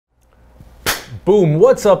Boom,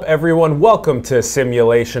 what's up everyone? Welcome to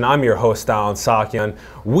Simulation. I'm your host Alan Sakyan.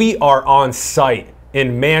 We are on site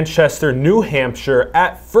in Manchester, New Hampshire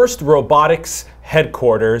at First Robotics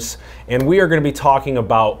headquarters, and we are going to be talking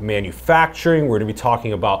about manufacturing, we're going to be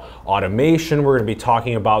talking about automation, we're going to be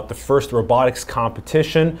talking about the First Robotics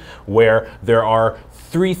competition where there are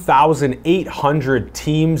 3,800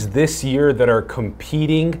 teams this year that are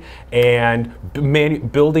competing and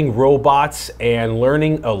building robots and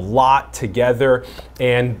learning a lot together,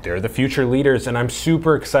 and they're the future leaders. And I'm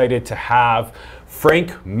super excited to have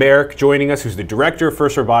Merrick joining us, who's the director of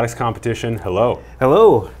First Robotics Competition. Hello.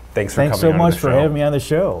 Hello. Thanks so much for having me on the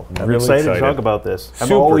show. I'm really excited to talk about this.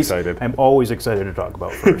 Super excited. I'm always excited to talk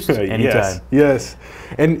about First, anytime. Yes.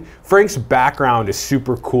 And Frank's background is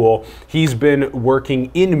super cool. He's been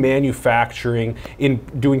working in manufacturing, in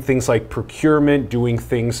doing things like procurement, doing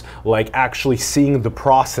things like actually seeing the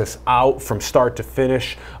process out from start to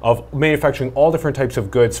finish of manufacturing all different types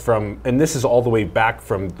of goods from, and this is all the way back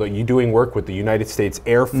from you doing work with the United States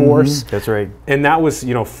Air Force. That's right. And that was,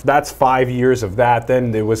 that's 5 years of that.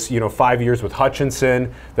 Then there was 5 years with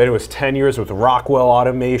Hutchinson, then it was 10 years with Rockwell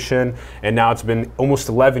Automation, and now it's been almost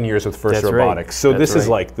 11 years with First Robotics. So this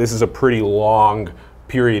is a pretty long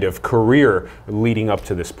period of career leading up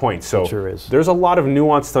to this point. So there's a lot of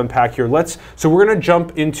nuance to unpack here. So we're going to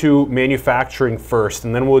jump into manufacturing first,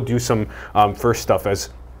 and then we'll do some first stuff as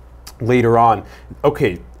later on.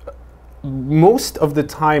 Okay. Most of the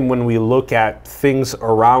time when we look at things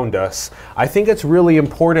around us, I think it's really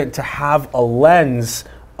important to have a lens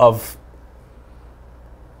of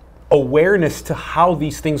awareness to how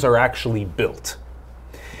these things are actually built.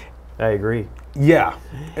 I agree. Yeah,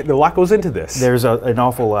 a lot goes into this. There's an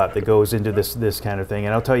awful lot that goes into this kind of thing,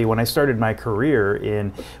 and I'll tell you, when I started my career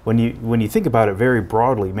when you think about it very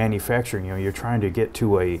broadly, manufacturing, you're trying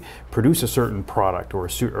to produce a certain product or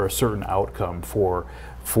a certain outcome for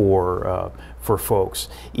folks.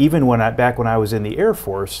 Even back when I was in the Air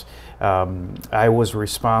Force, I was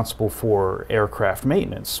responsible for aircraft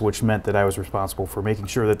maintenance, which meant that I was responsible for making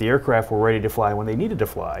sure that the aircraft were ready to fly when they needed to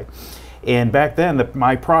fly. And back then,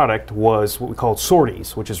 my product was what we called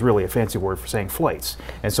sorties, which is really a fancy word for saying flights.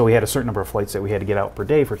 And so we had a certain number of flights that we had to get out per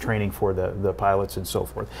day for training for the pilots and so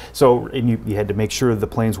forth. So you had to make sure the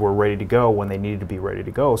planes were ready to go when they needed to be ready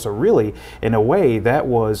to go. So really, in a way, that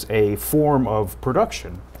was a form of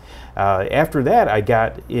production. After that, I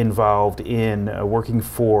got involved in working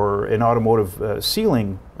for an automotive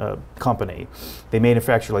sealing company. They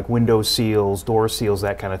manufacture like window seals, door seals,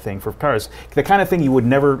 that kind of thing for cars. The kind of thing you would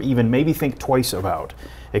never even maybe think twice about,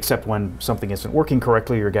 except when something isn't working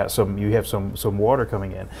correctly or you have some water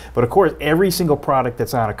coming in. But of course, every single product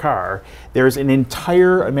that's on a car, there's an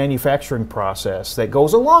entire manufacturing process that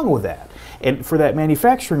goes along with that. And for that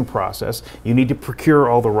manufacturing process, you need to procure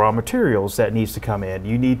all the raw materials that needs to come in.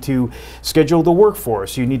 You need to schedule the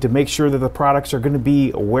workforce. You need to make sure that the products are going to be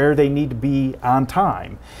where they need to be on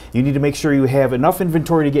time. You need to make sure you have enough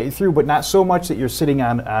inventory to get you through, but not so much that you're sitting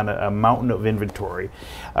on a mountain of inventory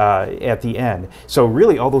at the end. So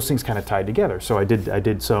really, all those things kind of tied together. So I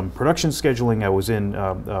did some production scheduling. I was in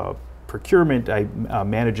procurement. I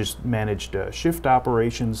managed shift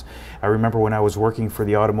operations. I remember when I was working for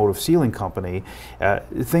the automotive sealing company,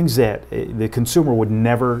 things that the consumer would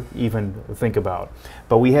never even think about.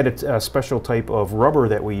 But we had a special type of rubber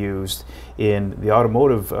that we used in the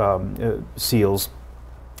automotive seals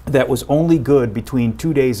that was only good between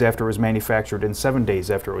 2 days after it was manufactured and 7 days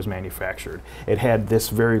after it was manufactured. It had this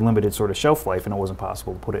very limited sort of shelf life, and it wasn't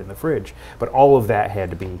possible to put it in the fridge. But all of that had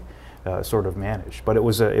to be sort of managed. But it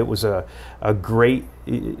was a great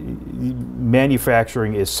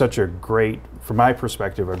manufacturing is such a great, from my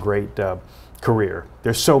perspective, a great career.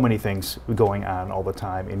 There's so many things going on all the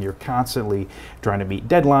time, and you're constantly trying to meet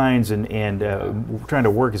deadlines and trying to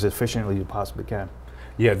work as efficiently as you possibly can.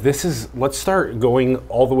 Yeah, let's start going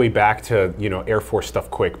all the way back to, Air Force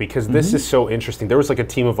stuff quick, because this is so interesting. There was like a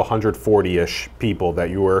team of 140-ish people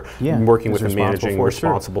that you were working with and managing,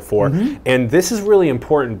 responsible for. And this is really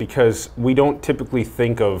important because we don't typically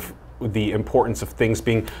think of the importance of things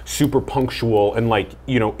being super punctual and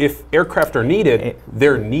if aircraft are needed,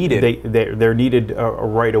 they're needed. They're needed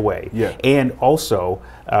right away. Yeah. And also,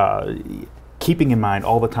 keeping in mind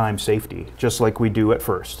all the time safety, just like we do at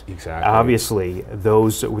First. Exactly. Obviously,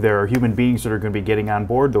 there are human beings that are going to be getting on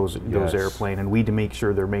board those airplanes, and we need to make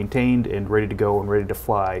sure they're maintained and ready to go and ready to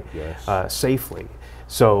fly safely.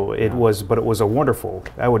 So it was a wonderful.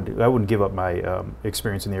 I wouldn't give up my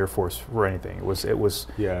experience in the Air Force for anything. It was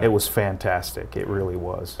fantastic. It really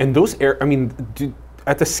was. And those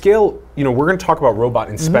at the scale, we're going to talk about robot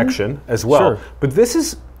inspection as well. Sure. But this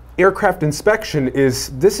is aircraft inspection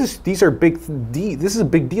this is a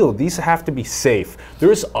big deal. These have to be safe.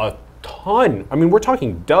 There's a ton. I mean, we're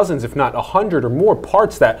talking dozens, if not 100 or more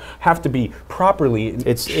parts that have to be properly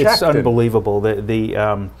checked. It's unbelievable.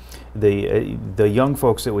 The young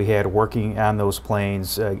folks that we had working on those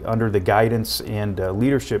planes under the guidance and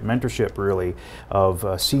leadership, mentorship really,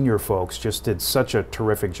 of senior folks just did such a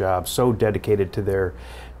terrific job, so dedicated to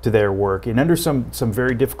their work, and under some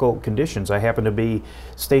very difficult conditions. I happened to be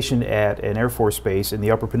stationed at an Air Force base in the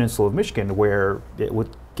Upper Peninsula of Michigan where it would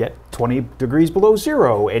get 20 degrees below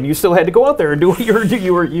zero, and you still had to go out there and do what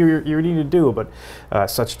you needed to do. But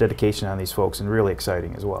such dedication on these folks, and really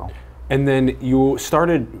exciting as well. And then you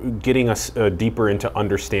started getting us deeper into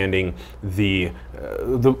understanding the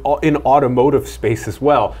in automotive space as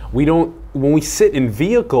well. When we sit in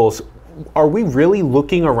vehicles, are we really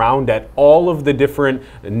looking around at all of the different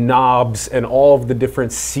knobs and all of the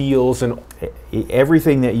different seals and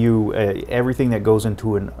everything that goes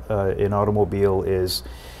into an automobile is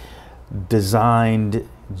designed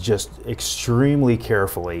just extremely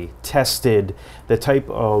carefully, tested, the type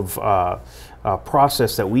of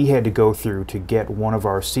process that we had to go through to get one of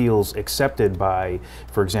our seals accepted by,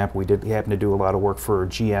 for example, we happen to do a lot of work for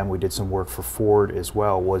GM, we did some work for Ford as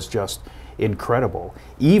well, was just incredible.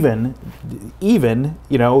 Even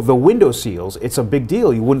you know, the window seals, it's a big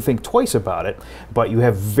deal. You wouldn't think twice about it, but you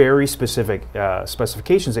have very specific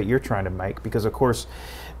specifications that you're trying to make, because of course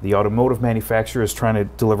the automotive manufacturer is trying to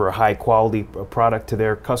deliver a high quality product to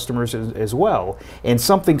their customers as well. And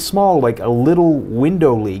something small like a little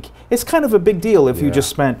window leak, it's kind of a big deal if you just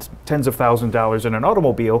spent tens of thousands of dollars in an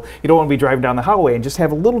automobile. You don't want to be driving down the highway and just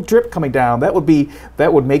have a little drip coming down. That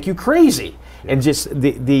would make you crazy. And just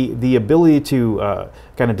the ability to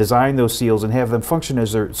kind of design those seals and have them function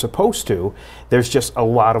as they're supposed to, there's just a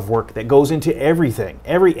lot of work that goes into everything,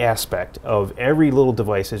 every aspect of every little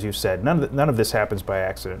device, as you said. None of this happens by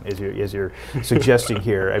accident, as you're suggesting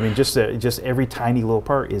here. I mean, just every tiny little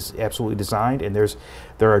part is absolutely designed, and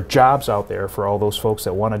there are jobs out there for all those folks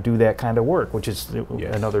that want to do that kind of work, which is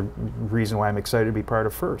another reason why I'm excited to be part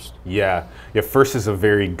of FIRST. Yeah, FIRST is a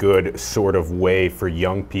very good sort of way for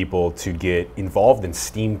young people to get involved in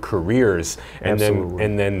STEAM careers,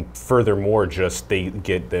 and then furthermore, just they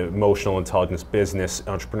get the emotional intelligence, business,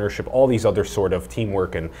 entrepreneurship, all these other sort of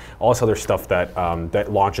teamwork and all this other stuff that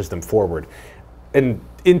that launches them forward. And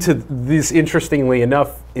into this, interestingly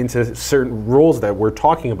enough, into certain roles that we're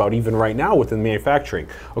talking about even right now within manufacturing.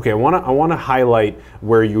 Okay, I want to highlight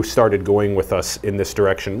where you started going with us in this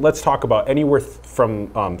direction. Let's talk about anywhere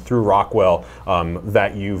from through Rockwell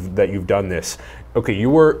that you've done this. Okay, you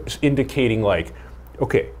were indicating like,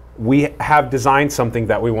 okay, we have designed something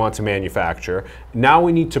that we want to manufacture. Now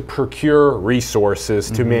we need to procure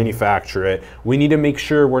resources to manufacture it. We need to make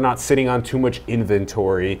sure we're not sitting on too much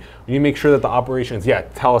inventory. We need to make sure that the operations,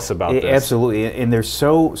 tell us about this. Absolutely, and there's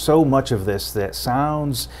so much of this that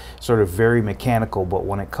sounds sort of very mechanical, but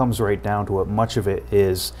when it comes right down to it, much of it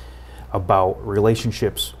is about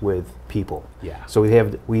relationships with people. Yeah. So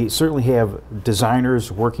we certainly have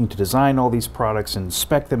designers working to design all these products and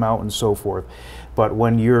spec them out and so forth. But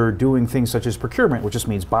when you're doing things such as procurement, which just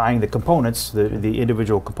means buying the components, the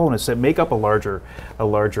individual components that make up a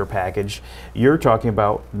larger package, you're talking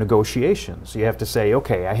about negotiations. You have to say,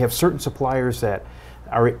 okay, I have certain suppliers that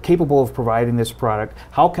are capable of providing this product.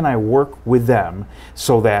 How can I work with them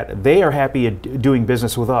so that they are happy doing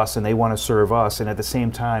business with us and they want to serve us, and at the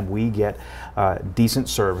same time we get decent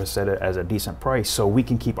service at a decent price, so we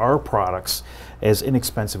can keep our products as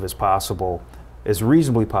inexpensive as possible, as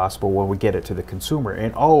reasonably possible when we get it to the consumer.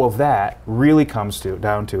 And all of that really comes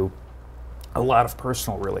down to a lot of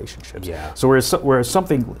personal relationships. Yeah. So whereas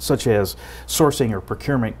something such as sourcing or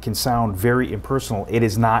procurement can sound very impersonal, it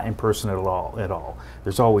is not impersonal at all.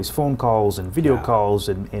 There's always phone calls and video calls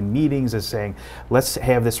and meetings and saying, let's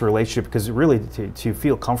have this relationship, because really to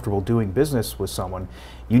feel comfortable doing business with someone,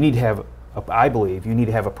 you need to have, I believe, you need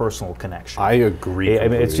to have a personal connection. I agree. I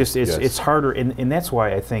mean, it's harder, and that's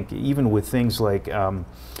why I think even with things like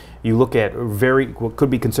you look at what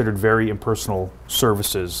could be considered very impersonal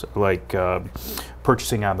services, like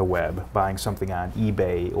purchasing on the web, buying something on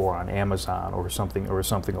eBay or on Amazon or something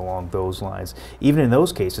along those lines. Even in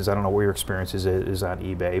those cases, I don't know what your experience is on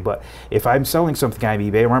eBay, but if I'm selling something on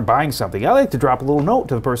eBay or I'm buying something, I like to drop a little note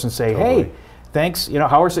to the person and say, hey, thanks,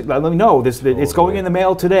 how are let me know this, it's going in the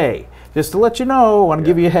mail today. Just to let you know, I want to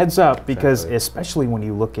give you a heads up, because especially when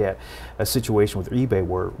you look at a situation with eBay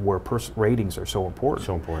where ratings are so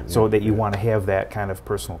important. So that you want to have that kind of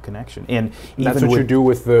personal connection. And that's what you do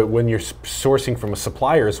with when you're sourcing from a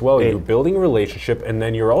supplier as well. You're building a relationship, and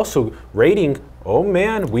then you're also rating, oh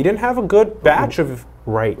man, we didn't have a good batch of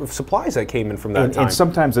right. supplies that came in from that time. And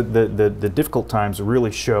sometimes the difficult times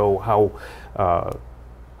really show how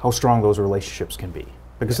strong those relationships can be,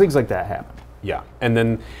 because things like that happen. Yeah, and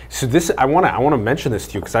then so this I want to mention this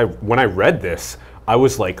to you, because when I read this, I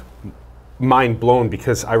was like mind blown,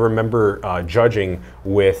 because I remember judging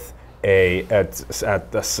with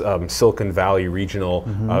at the Silicon Valley Regional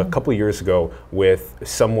a couple of years ago with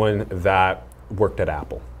someone that worked at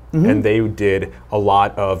Apple. And they did a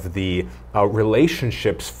lot of the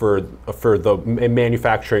relationships for the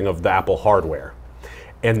manufacturing of the Apple hardware.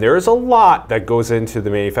 And there's a lot that goes into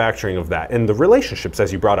the manufacturing of that and the relationships,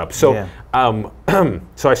 as you brought up. So,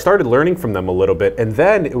 so I started learning from them a little bit, and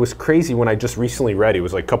then it was crazy when I just recently read, it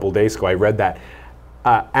was like a couple of days ago, I read that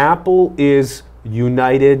Apple is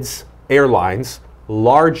United Airlines'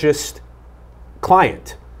 largest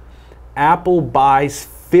client. Apple buys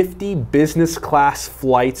 50 business class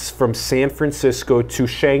flights from San Francisco to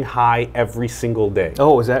Shanghai every single day.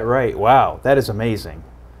 Oh, is that right? Wow, that is amazing.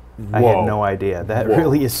 Whoa. I had no idea. That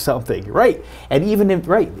really is something, right? And even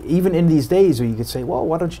in these days, where you could say, well,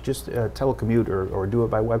 why don't you just telecommute or do it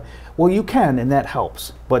by web? Well, you can, and that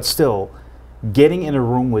helps. But still, getting in a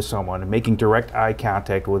room with someone and making direct eye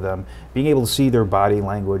contact with them, being able to see their body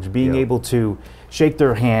language, being able to shake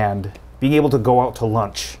their hand, being able to go out to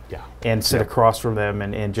lunch and sit across from them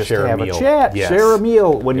and just share have a chat, share a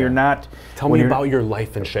meal when you're not. Tell me about your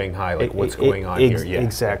life in Shanghai, like what's going on here.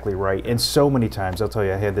 Exactly right. And so many times, I'll tell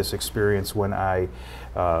you, I had this experience when I,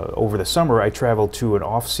 over the summer, I traveled to an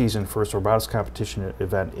off-season first robotics competition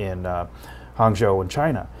event in Hangzhou in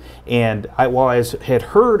China. And while I had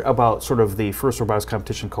heard about sort of the first robotics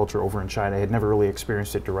competition culture over in China, I had never really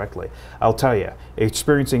experienced it directly. I'll tell you,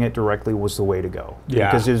 experiencing it directly was the way to go.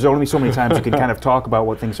 Because there's only so many times you can kind of talk about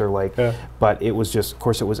what things are like. But it was just, of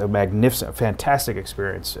course, it was a magnificent, fantastic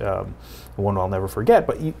experience. One I'll never forget,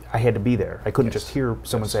 but I had to be there. I couldn't just hear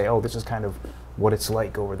someone say, oh, this is kind of what it's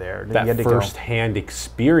like over there. That first-hand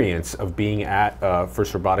experience of being at a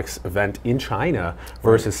First Robotics event in China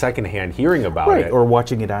versus second-hand hearing about it, or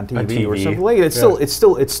watching it on TV or something like that.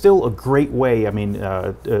 It's still a great way. I mean,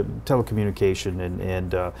 telecommunication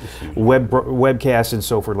and webcasts and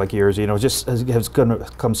so forth like yours, you know, just has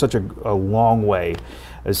come such a long way.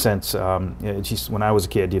 Since when I was a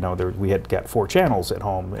kid, you know, we had got 4 channels at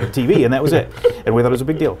home at TV, and that was it, and we thought it was a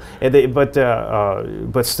big deal. And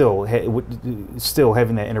but still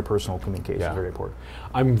having that interpersonal communication is very important.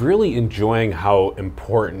 I'm really enjoying how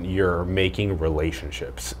important you're making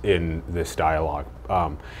relationships in this dialogue,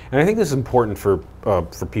 and I think this is important for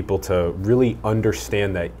people to really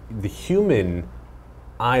understand that the human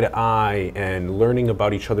eye to eye and learning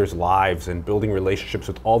about each other's lives and building relationships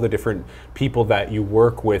with all the different people that you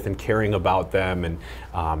work with and caring about them, and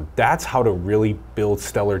that's how to really build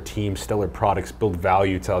stellar teams, stellar products, build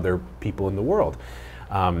value to other people in the world.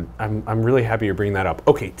 I'm really happy you're bringing that up.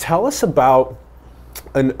 Okay, tell us about,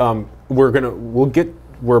 and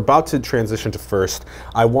we're about to transition to first.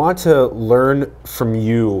 I want to learn from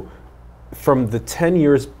you from the 10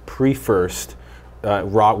 years pre-first.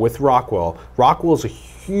 With Rockwell. Rockwell is a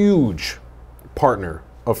huge partner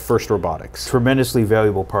of First Robotics. Tremendously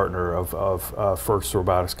valuable partner of First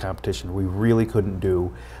Robotics competition. We really couldn't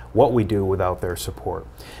do what we do without their support.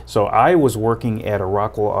 So I was working at a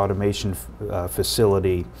Rockwell Automation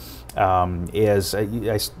facility as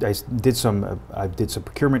I did some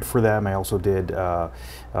procurement for them. I also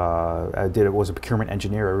was a procurement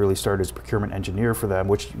engineer. I really started as a procurement engineer for them,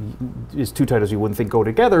 which is 2 titles you wouldn't think go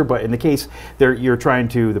together, but in the case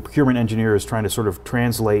the procurement engineer is trying to sort of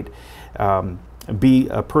translate, be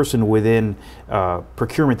a person within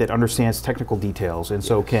procurement that understands technical details, and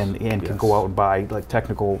so can go out and buy like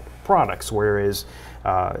technical products, whereas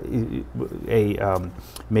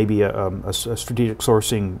maybe a strategic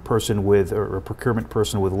sourcing person or a procurement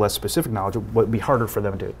person with less specific knowledge would be harder for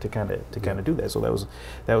them to kind of do that. So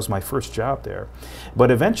that was my first job there. But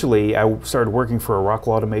eventually, I started working for a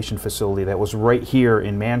Rockwell Automation facility that was right here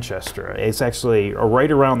in Manchester. It's actually right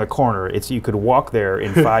around the corner. You could walk there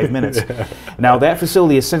in 5 minutes. Now that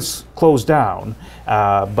facility has since closed down,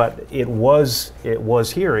 but it was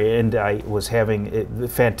here, and I was having a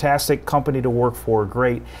fantastic company to work for.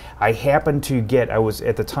 Great. I happened to I was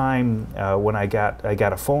at the time when I got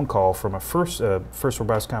a phone call from a first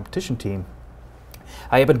robotics competition team.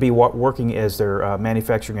 I happened to be working as their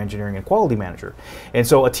manufacturing, engineering, and quality manager, and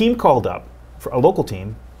so a team called up, a local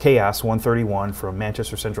team Chaos 131 from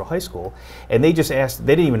Manchester Central High School, and they just asked,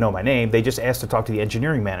 they didn't even know my name, they just asked to talk to the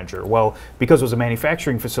engineering manager. Well, because it was a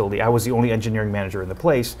manufacturing facility, I was the only engineering manager in the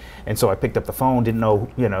place, and so I picked up the phone, didn't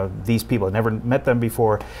know, these people, I'd never met them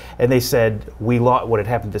before, and they said, what had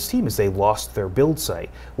happened to this team is they lost their build site,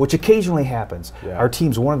 which occasionally happens. Yeah. Our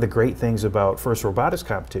teams, one of the great things about FIRST Robotics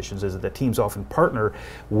competitions is that the teams often partner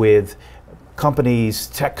with companies,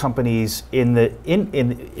 tech companies in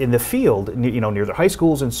the field, near the high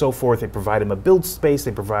schools and so forth. They provide them a build space.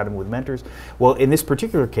 They provide them with mentors. Well, in this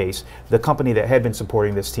particular case, the company that had been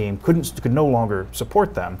supporting this team could no longer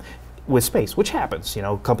support them with space, which happens.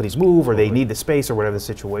 Companies move or they need the space or whatever the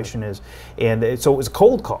situation is, and so it was a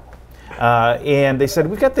cold call. And they said,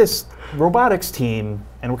 we've got this robotics team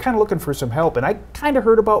and we're kind of looking for some help. And I kind of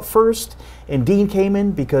heard about FIRST, and Dean came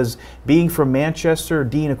in because being from Manchester,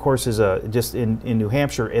 Dean of course is just in New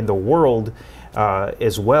Hampshire and the world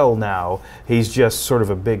as well now. He's just sort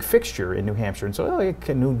of a big fixture in New Hampshire. And so I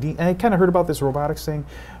kind of heard about this robotics thing,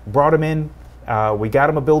 brought him in. We got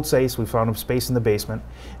him a build space. We found him space in the basement.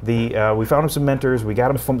 We found him some mentors. We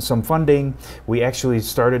got him some funding. We actually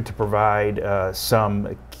started to provide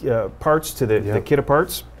some parts to the kit of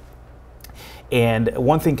parts. And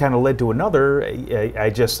one thing kind of led to another. I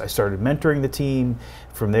started mentoring the team.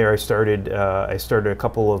 From there, I started a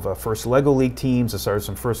couple of FIRST Lego League teams. I started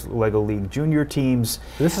some FIRST Lego League junior teams.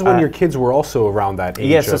 This is when your kids were also around that age.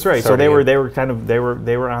 Yes, that's right. So they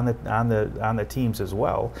were on the teams as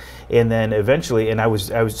well. And then eventually, I was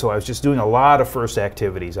just doing a lot of FIRST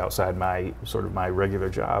activities outside my regular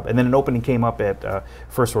job. And then an opening came up at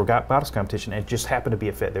FIRST Robotics competition, and it just happened to be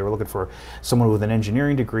a fit. They were looking for someone with an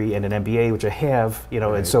engineering degree and an MBA, which I have.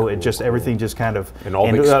 And so it just everything just kind of and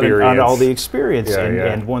all the experience.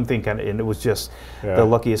 And one thing and it was just the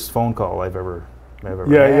luckiest phone call I've ever had.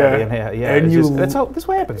 And that's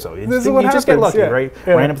what happens though. You just get lucky, right?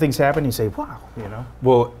 Yeah. Random things happen, you say, wow,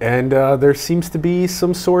 Well, and there seems to be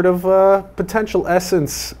some sort of potential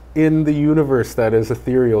essence in the universe that is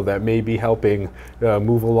ethereal that may be helping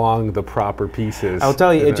move along the proper pieces. I'll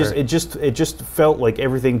tell you, it just felt like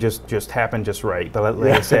everything just happened just right. But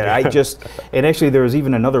like I said, and actually there was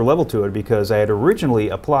even another level to it because I had originally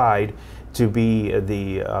applied to be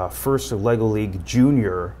the FIRST Lego League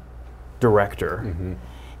junior director,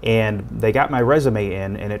 and they got my resume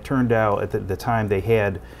in, and it turned out at the time they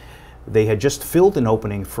had just filled an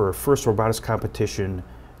opening for FIRST Robotics competition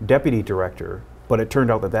deputy director, but it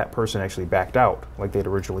turned out that person actually backed out. Like they'd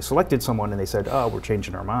originally selected someone and they said, oh, we're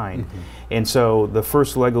changing our mind. And so the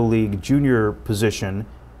FIRST Lego League junior position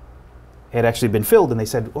had actually been filled, and they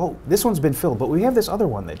said, oh, this one's been filled, but we have this other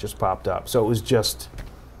one that just popped up. So it was just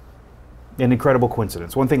an incredible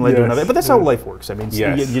coincidence. One thing led to another, but that's how life works. I mean,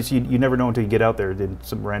 you never know until you get out there. Then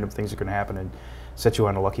some random things are going to happen and set you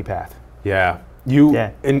on a lucky path.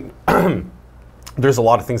 And there's a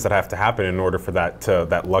lot of things that have to happen in order for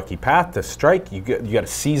that lucky path to strike. You got to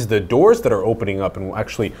seize the doors that are opening up and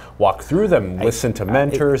actually walk through them. Listen to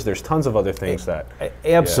mentors. There's tons of other things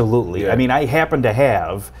absolutely. I mean, I happen to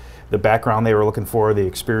have the background they were looking for, the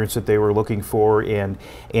experience that they were looking for, and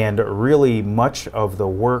really much of the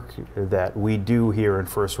work that we do here in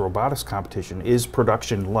FIRST Robotics competition is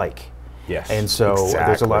production-like. Yes, and so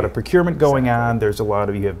there's a lot of procurement going on. There's a lot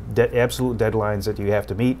of, you have absolute deadlines that you have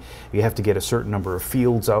to meet. You have to get a certain number of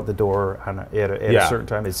fields out the door at a certain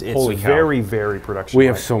time. It's very, very production-like. We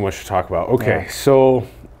have so much to talk about. Okay, so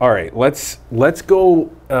all right, let's go.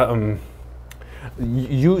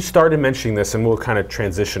 You started mentioning this, and we'll kind of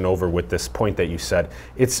transition over with this point that you said.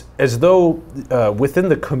 It's as though within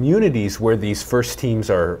the communities where these FIRST teams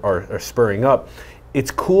are spurring up,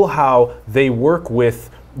 it's cool how they work with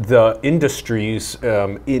the industries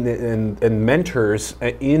and mentors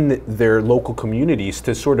in their local communities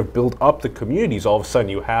to sort of build up the communities. All of a sudden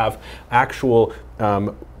you have actual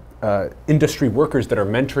industry workers that are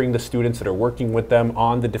mentoring the students, that are working with them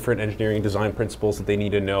on the different engineering design principles that they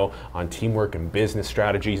need to know, on teamwork and business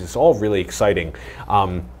strategies. It's all really exciting.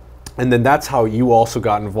 And then that's how you also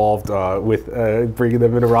got involved with bringing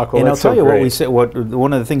them into Rockwell. And I'll tell you what we said.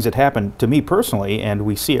 One of the things that happened to me personally, and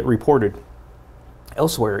we see it reported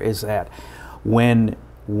elsewhere, is that when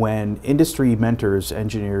industry mentors,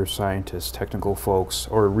 engineers, scientists, technical folks,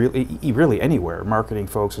 or really anywhere, marketing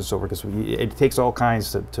folks and so forth, because it takes all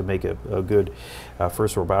kinds to make a good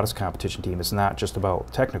FIRST Robotics competition team. It's not just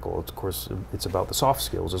about technical. Of course, it's about the soft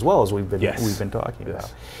skills as well, as we've been talking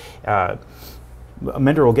about. A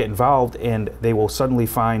mentor will get involved, and they will suddenly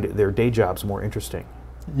find their day jobs more interesting.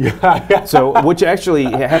 So, which actually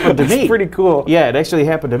happened to me. That's pretty cool. Yeah, it actually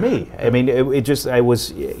happened to me. I mean,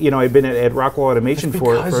 I'd been at Rockwell Automation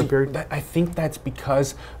for a period. I think that's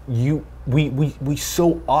because you we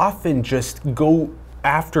so often just go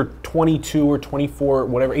after 22 or 24,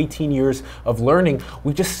 whatever, 18 years of learning,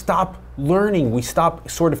 we just stop learning. We stop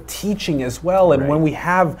sort of teaching as well. And when we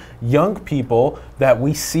have young people that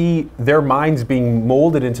we see their minds being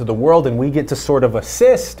molded into the world and we get to sort of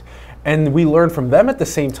assist and we learn from them at the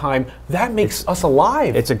same time, that makes us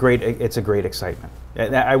alive. It's a great excitement.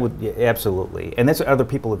 I would, absolutely. And that's other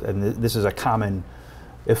people, and this is a common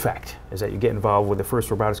effect, is that you get involved with the first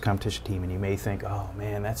robotics competition team and you may think, oh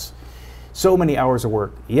man, that's so many hours of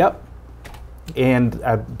work. Yep. And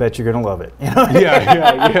I bet you're going to love it.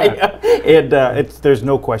 Yeah. And there's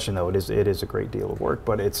no question, though, it is a great deal of work,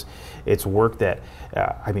 but it's work that,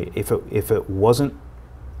 I mean, if it wasn't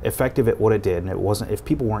effective at what it did, and if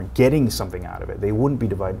people weren't getting something out of it, they wouldn't be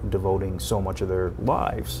devoting so much of their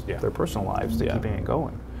lives, their personal lives, to keeping it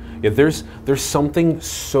going. Yeah, there's something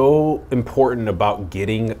so important about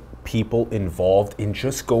getting people involved in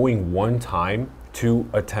just going one time to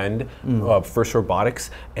attend First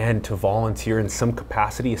Robotics and to volunteer in some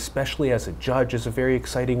capacity, especially as a judge, is a very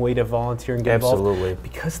exciting way to volunteer and get involved.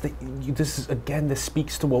 Because this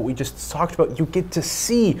speaks to what we just talked about. You get to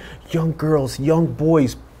see young girls, young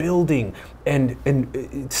boys building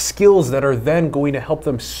and skills that are then going to help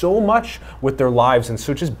them so much with their lives. And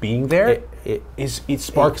so just being there, it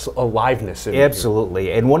sparks aliveness.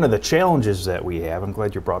 Absolutely. And one of the challenges that we have, I'm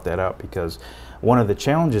glad you brought that up, because one of the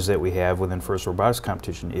challenges that we have within First Robotics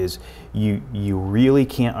Competition is you really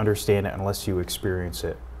can't understand it unless you experience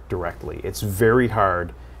it directly. It's very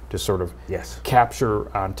hard to sort of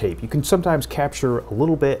capture on tape. You can sometimes capture a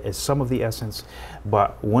little bit as some of the essence,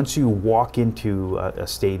 but once you walk into a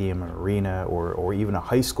stadium, an arena, or even a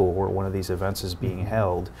high school where one of these events is being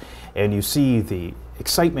held, and you see the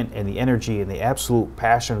excitement and the energy and the absolute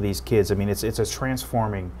passion of these kids, I mean, it's a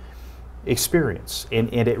transforming experience,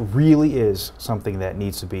 and it really is something that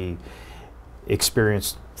needs to be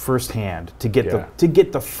experienced firsthand to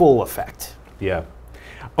get the full effect. Yeah.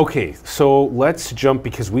 Okay, so let's jump,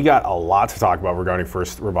 because we got a lot to talk about regarding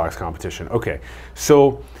First Robotics Competition. Okay,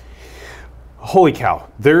 so holy cow,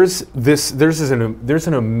 there's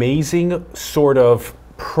an amazing sort of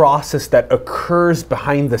process that occurs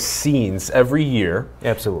behind the scenes every year.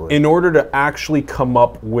 Absolutely. In order to actually come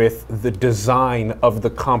up with the design of the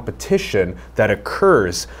competition that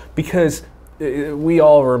occurs, because we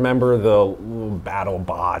all remember the battle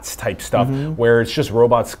bots type stuff where it's just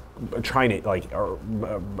robots trying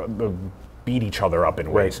to beat each other up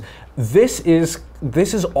in ways. This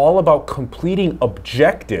is all about completing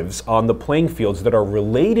objectives on the playing fields that are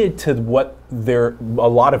related to what a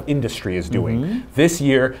lot of industry is doing. This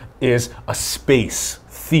year is a space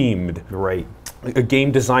themed a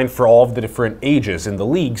game designed for all of the different ages in the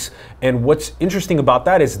leagues. And what's interesting about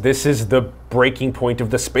that is this is the breaking point of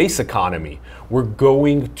the space economy. We're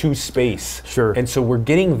going to space. Sure. And so we're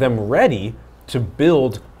getting them ready to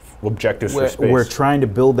build objectives for space. We're trying to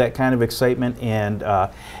build that kind of excitement, and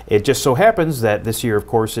it just so happens that this year, of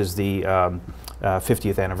course, is the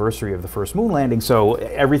 50th anniversary of the first moon landing, so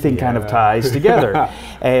everything kind of ties together.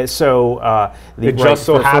 It just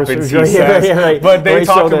so happens, he says, but they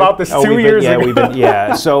talked about this 2 years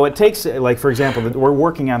ago. So it takes, like, for example, we're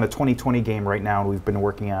working on the 2020 game right now, and we've been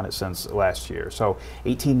working on it since last year. So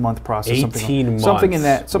 18-month process. 18 months. Something in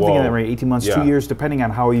that range, 18 months, 2 years, depending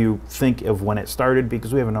on how you think of when it started,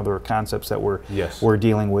 because we have another concepts that we're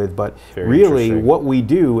dealing with. But really, what we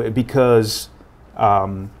do, because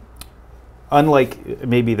unlike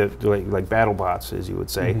maybe like BattleBots, as you would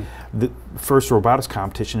say, the First Robotics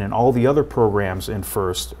Competition and all the other programs in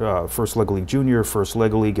First LEGO League Junior, First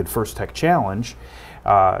LEGO League, and First Tech Challenge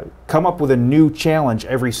come up with a new challenge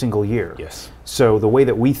every single year. So the way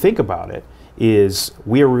that we think about it is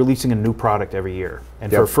we are releasing a new product every year.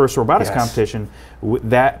 And for First Robotics Competition,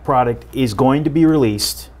 that product is going to be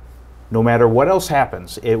released no matter what else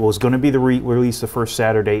happens. It was going to be released the first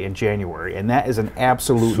Saturday in January, and that is an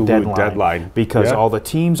absolute deadline because all the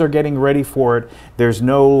teams are getting ready for it. There's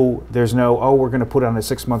no oh, we're going to put on a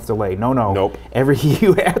 6-month delay. No.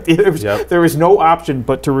 There is no option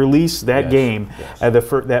but to release that game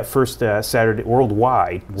that first Saturday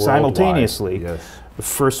worldwide simultaneously. The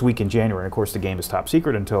first week in January. And of course, the game is top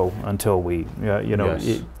secret until we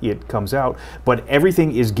it comes out. But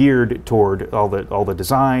everything is geared toward all the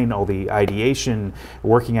design, all the ideation,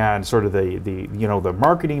 working on sort of the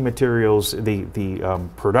marketing materials, the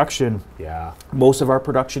production. Most of our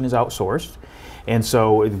production is outsourced. And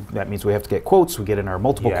so that means we have to get quotes. We get in our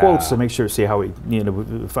multiple quotes to make sure to see how we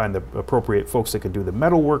find the appropriate folks that could do the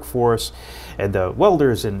metal work for us, and the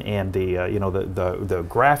welders and the the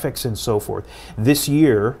graphics and so forth. This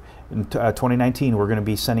year, in 2019, we're going to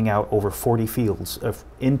be sending out over 40 fields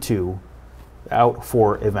into out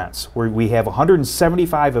for events. We have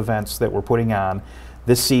 175 events that we're putting on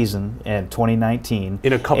this season in 2019.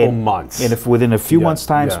 In a couple months. Within a few months'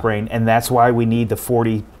 time frame, and that's why we need the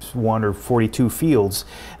 41 or 42 fields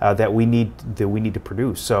that we need to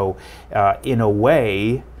produce. So, in a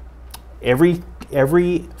way, every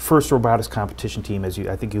FIRST Robotics competition team, as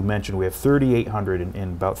I think you mentioned, we have 3,800 in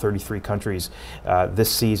about 33 countries this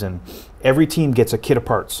season. Every team gets a kit of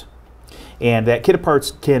parts. And that kit of parts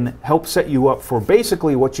can help set you up for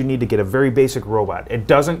basically what you need to get a very basic robot. It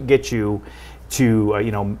doesn't get you to,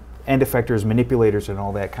 end effectors, manipulators, and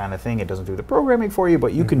all that kind of thing. It doesn't do the programming for you,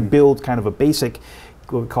 but you can build kind of a basic,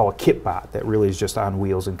 what we call a kit bot, that really is just on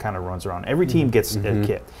wheels and kind of runs around. Every team gets a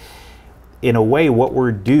kit. In a way, what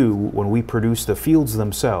we're do when we produce the fields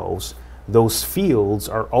themselves, those fields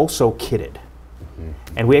are also kitted.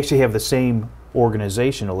 And we actually have the same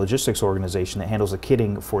organization, a logistics organization, that handles the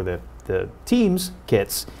kitting for the team's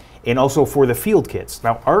kits and also for the field kits.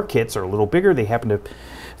 Now, our kits are a little bigger. They happen to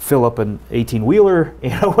fill up an 18-wheeler,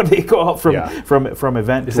 when they go out from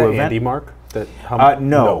event to event. Andy Mark?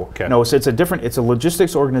 No. Okay. No. So it's a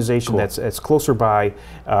logistics organization that's closer by.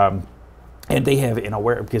 And they have,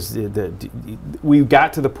 because we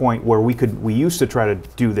got to the point where we used to try to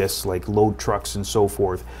do this, like load trucks and so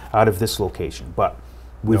forth out of this location, but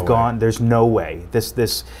we've gone. There's no way. This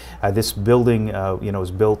building,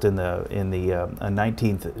 was built in the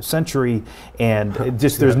 19th century, and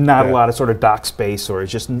there's not a lot of sort of dock space, or it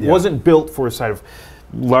just wasn't built for a side of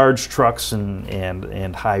large trucks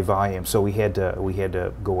and high volume. So we had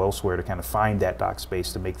to go elsewhere to kind of find that dock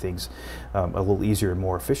space to make things a little easier and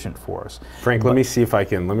more efficient for us. Frank, let me see if I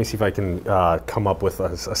can come up with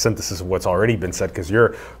a synthesis of what's already been said, because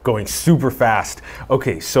you're going super fast.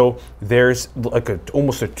 Okay, so there's like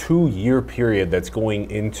almost a 2-year period that's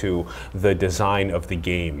going into the design of the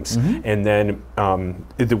games, and then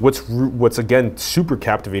what's again super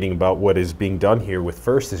captivating about what is being done here with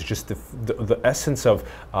FIRST is just the essence of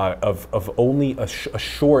only a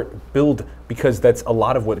short build, because that's a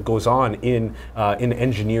lot of what goes on in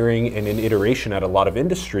engineering and in iteration at a lot of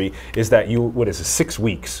industry, is that 6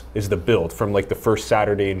 weeks is the build from like the first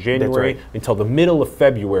Saturday in January until the middle of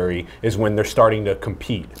February is when they're starting to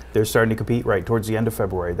compete. They're starting to compete right towards the end of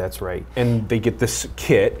February. That's right. And they get this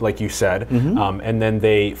kit, like you said, and then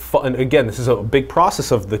and again, this is a big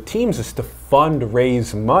process of the teams, is to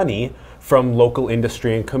fundraise money from local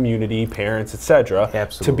industry and community, parents, etc.,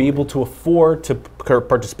 to be able to afford to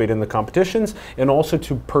participate in the competitions, and also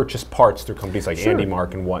to purchase parts through companies like Andy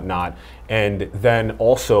Mark and whatnot. And then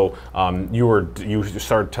also, you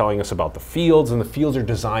started telling us about the fields, and the fields are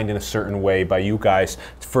designed in a certain way by you guys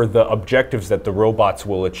for the objectives that the robots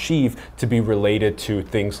will achieve to be related to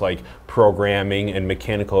things like programming and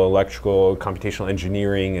mechanical, electrical, computational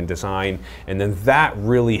engineering and design. And then that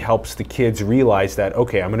really helps the kids realize that,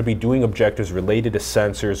 okay, I'm going to be doing objectives related to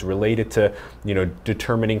sensors, related to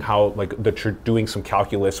determining how, like, doing some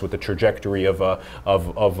calculus with the trajectory of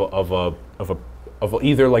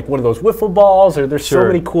either like one of those wiffle balls, or there's so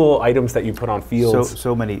many cool items that you put on fields.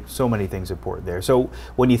 So many things important there. So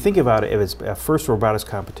when you think about it, if it's a FIRST Robotics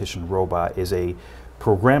competition robot is a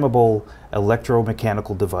programmable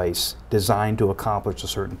electromechanical device designed to accomplish a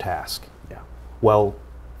certain task. Well,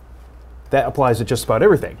 that applies to just about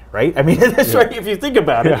everything, right? I mean, that's right. If you think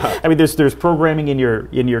about it, I mean, there's programming in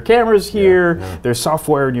your cameras here. There's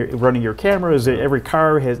software in running your cameras. Every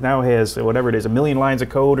car now has whatever it is, 1 million lines of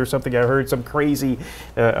code or something. I heard some crazy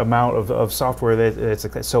amount of software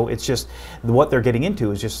so it's just what they're getting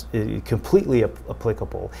into is just completely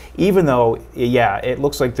applicable. Even though, it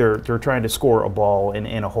looks like they're trying to score a ball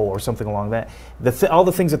in a hole or something along that. All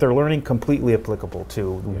the things that they're learning completely applicable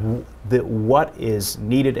to what is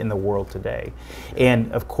needed in the world today.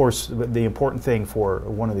 And of course, the important thing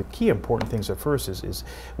one of the key important things at FIRST is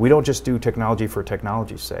we don't just do technology for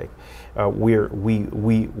technology's sake.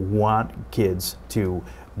 We want kids to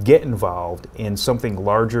get involved in something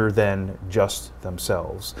larger than just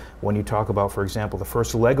themselves. When you talk about, for example, the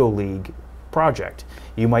FIRST Lego League project,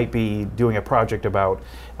 you might be doing a project about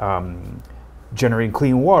generating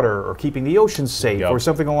clean water or keeping the oceans safe or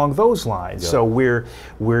something along those lines. So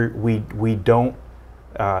we don't.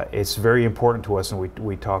 It's very important to us, and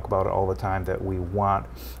we talk about it all the time, that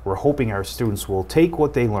we're hoping our students will take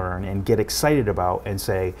what they learn and get excited about and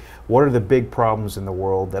say, what are the big problems in the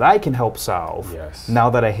world that I can help solve now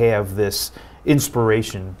that I have this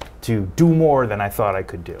inspiration to do more than I thought I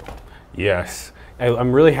could do? Yes.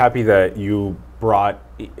 I'm really happy that you brought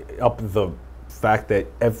up the fact that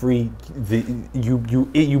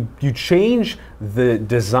you change the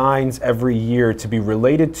designs every year to be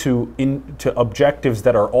related to objectives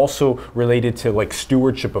that are also related to like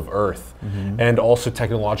stewardship of Earth, and also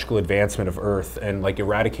technological advancement of Earth, and like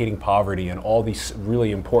eradicating poverty, and all these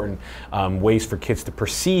really important ways for kids to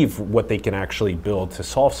perceive what they can actually build to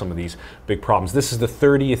solve some of these big problems. This is the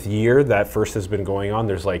 30th year that FIRST has been going on.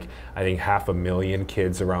 There's like, I think 500,000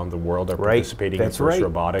 kids around the world are participating in FIRST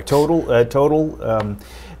Robotics. Total at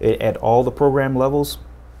all the program levels,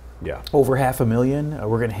 over 500,000.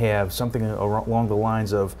 We're going to have something along the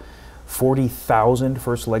lines of 40,000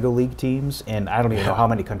 FIRST LEGO League teams, and I don't even know how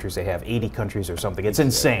many countries they have, 80 countries or something. It's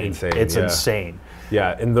insane. It's insane.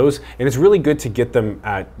 Yeah, and it's really good to get them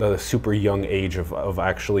at the super young age of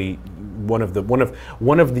actually one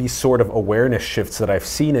of these sort of awareness shifts that I've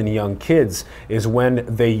seen in young kids is when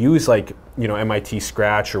they use like, you know, MIT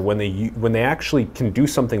Scratch, or when they actually can do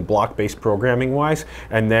something block-based programming wise,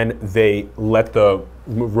 and then they let the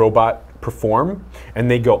robot perform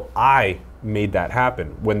and they go, I made that happen,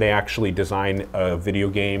 when they actually design a video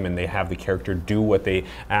game and they have the character do what they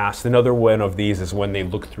asked. Another one of these is when they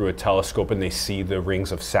look through a telescope and they see the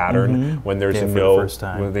rings of Saturn, when there's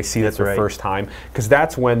when they see that for the first time, because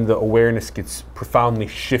that's when the awareness gets profoundly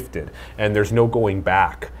shifted and there's no going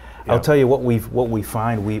back. I'll tell you what we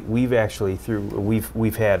find. We've actually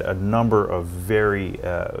we've had a number of very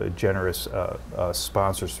generous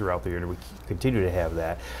sponsors throughout the year, and we continue to have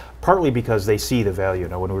that. Partly because they see the value.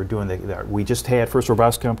 Now, when we were doing we just had FIRST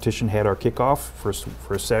Robotics Competition, had our kickoff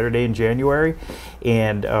first Saturday in January,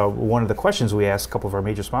 and one of the questions we asked a couple of our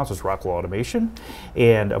major sponsors, Rockwell Automation,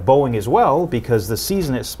 and Boeing as well, because the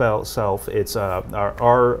season itself, it's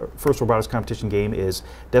our FIRST Robotics Competition game is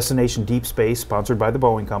Destination Deep Space, sponsored by the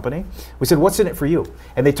Boeing company. We said, what's in it for you?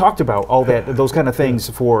 And they talked about all those kind of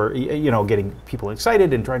things for, you know, getting people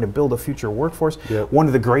excited and trying to build a future workforce. One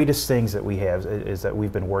of the greatest things that we have is that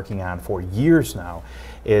we've been working on for years now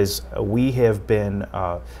is we have been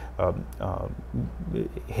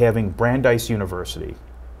having Brandeis University.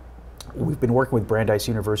 We've been working with Brandeis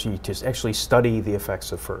University to actually study the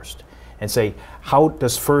effects of FIRST and say, how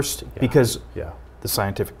does FIRST, because the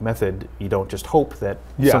scientific method, you don't just hope that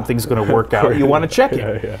something's going to work out. You want to check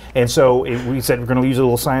it. And so we said we're going to use a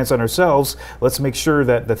little science on ourselves. Let's make sure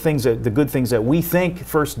that the good things that we think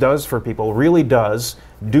FIRST does for people really does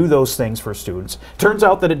do those things for students. Turns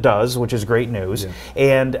out that it does, which is great news.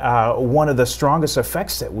 And one of the strongest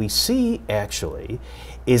effects that we see actually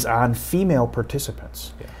is on female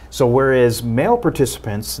participants. So whereas male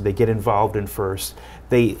participants, they get involved in FIRST,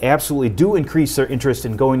 they absolutely do increase their interest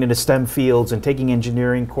in going into STEM fields and taking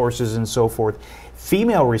engineering courses and so forth.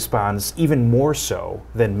 Female responds even more so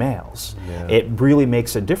than males. It really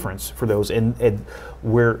makes a difference for those, and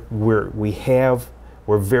we're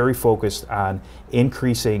very focused on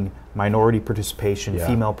increasing minority participation,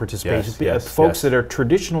 female participation, folks that are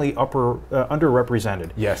traditionally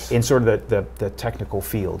underrepresented in sort of the technical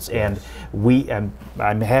fields. And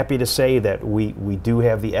I'm happy to say that we do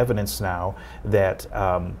have the evidence now that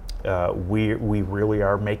we really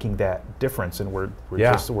are making that difference, and we're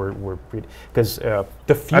because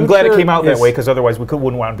I'm glad it came out that way, because otherwise we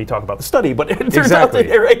wouldn't want to be talking about the study, but it turns out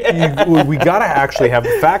that we got to actually have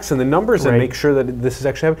the facts and the numbers and make sure that this is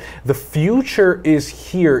actually happening. The future is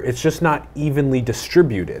here, it's just not evenly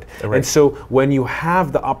distributed. And so when you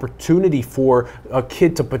have the opportunity for a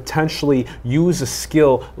kid to potentially use a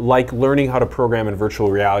skill like learning how to program in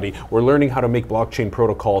virtual reality or learning how to make blockchain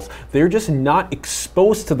protocols, they're just not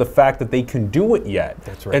exposed to the fact that they can do it yet.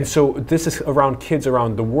 And so this is around kids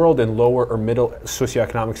around the world in lower or middle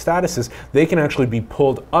socioeconomic statuses. They can actually be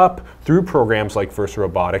pulled up through programs like FIRST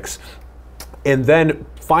Robotics and then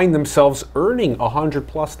find themselves earning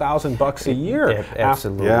 $100,000+ a year.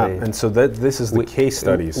 Absolutely. And so this is the case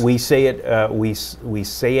studies. We say it. We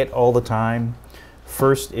say it all the time.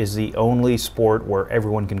 FIRST is the only sport where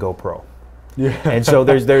everyone can go pro. And so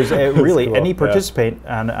there's really cool. Any participant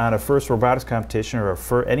on a FIRST Robotics competition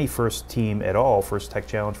or any FIRST team at all, FIRST Tech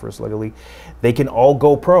Challenge, FIRST LEGO League, they can all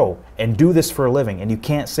go pro and do this for a living. And you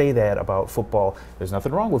can't say that about football. There's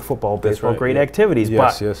nothing wrong with football, baseball, great activities,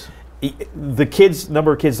 but the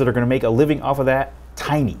number of kids that are going to make a living off of that,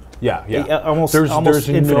 tiny. Almost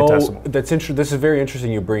infinitesimal. This is very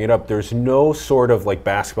interesting you bring it up. There's no sort of like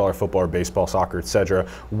basketball or football or baseball, soccer, etc.,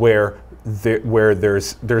 where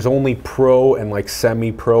there's only pro and like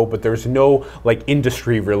semi-pro, but there's no like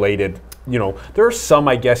industry related you know, there are some,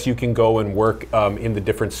 I guess, you can go and work in the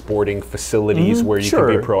different sporting facilities where you can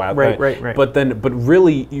be a pro athlete. Right. But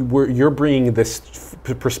really, you're bringing this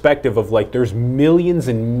perspective of like there's millions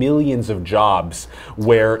and millions of jobs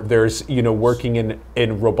where there's, you know, working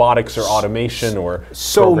in robotics or automation or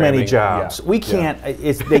so many jobs. We can't.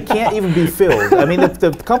 They can't even be filled. I mean,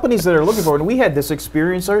 the companies that are looking for it, and we had this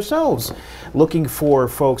experience ourselves, looking for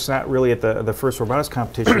folks not really at the first robotics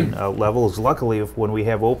competition levels. Luckily, when we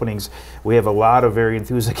have openings, we have a lot of very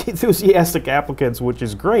enthusiastic applicants, which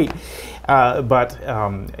is great. But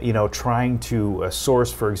you know, trying to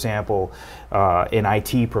source, for example, an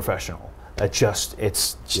IT professional,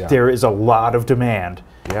 there is a lot of demand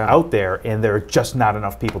out there, and there are just not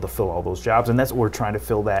enough people to fill all those jobs, and that's what we're trying to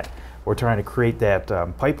fill that. We're trying to create that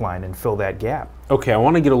pipeline and fill that gap. Okay, I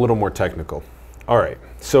want to get a little more technical. All right,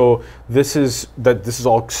 so this is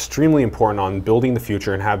all extremely important on building the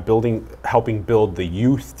future and helping build the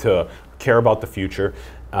youth to care about the future.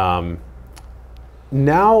 Now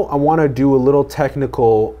I want to do a little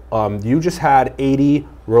technical. You just had 80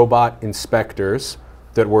 robot inspectors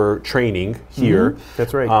that were training here.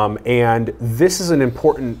 That's right. And this is an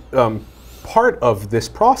important part of this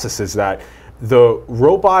process, is that the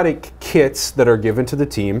robotic kits that are given to the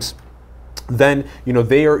teams, then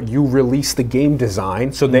you release the game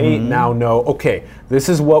design, so they now know, okay, this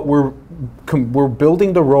is what we're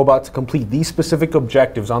building the robot to complete these specific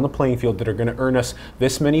objectives on the playing field that are going to earn us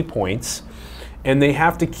this many points, and they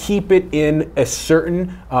have to keep it in a certain,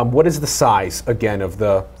 what is the size again of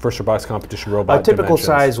the first robotics competition robot? A typical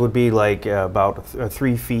size would be like about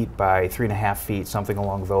 3 feet by 3.5 feet, something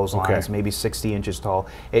along those lines, maybe 60 inches tall.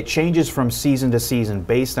 It changes from season to season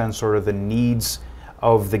based on sort of the needs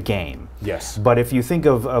of the game. Yes. But if you think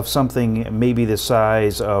of something maybe the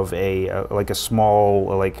size of like a small,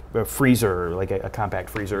 like a freezer, like a compact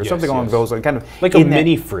freezer, or something along those, like kind of like a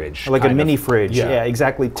mini fridge. Like a mini fridge. Yeah,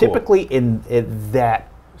 exactly. Cool. Typically in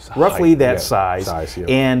that, roughly that size,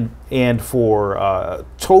 and for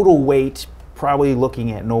total weight, probably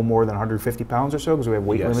looking at no more than 150 pounds or so, because we have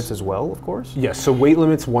weight limits as well, of course. Yes, so weight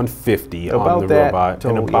limits 150 on the robot,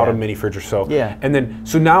 and about a mini fridge or so. Yeah. And then,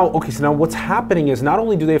 so now what's happening is not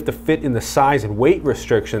only do they have to fit in the size and weight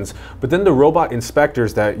restrictions, but then the robot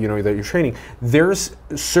inspectors that you're training, there's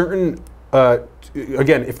certain,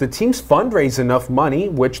 again, if the teams fundraise enough money,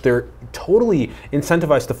 which they're totally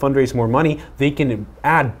incentivized to fundraise more money, they can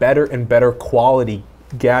add better and better quality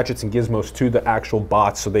gadgets and gizmos to the actual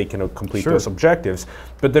bots so they can complete those objectives.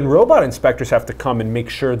 But then robot inspectors have to come and make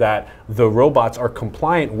sure that the robots are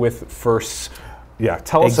compliant with FIRST's. Yeah,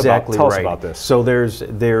 tell us about this. So there's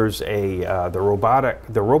the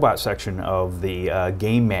robot section of the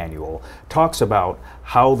game manual talks about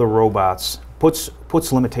how the robots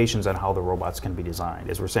puts limitations on how the robots can be designed.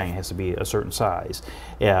 As we're saying, it has to be a certain size.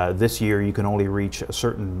 This year you can only reach a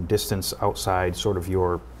certain distance outside sort of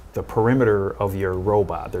the perimeter of your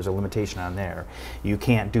robot. There's a limitation on there. You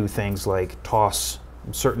can't do things like toss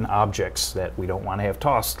certain objects that we don't want to have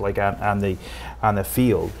tossed, like on the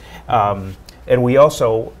field. And we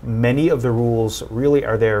also, many of the rules really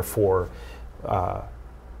are there for, I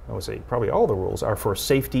would say probably all the rules are for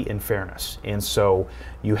safety and fairness. And so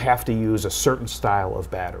you have to use a certain style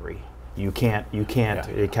of battery. You can't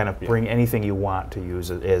bring anything you want to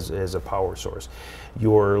use as a power source.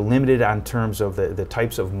 You're limited on terms of the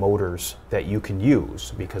types of motors that you can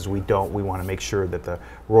use, because we want to make sure that the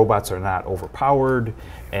robots are not overpowered,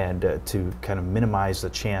 and to kind of minimize the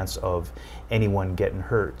chance of anyone getting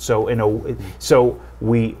hurt. So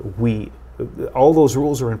all those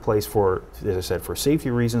rules are in place for, as I said, for safety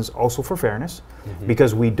reasons, also for fairness,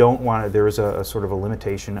 because we don't want to, there is a sort of a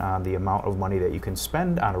limitation on the amount of money that you can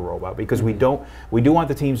spend on a robot, because we do want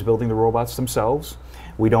the teams building the robots themselves.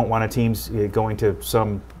 We don't want teams going to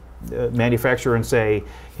some manufacturer and say,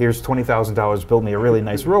 here's $20,000, build me a really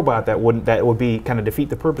nice robot. That would be kind of defeat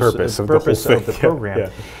the purpose of the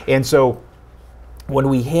program. And so when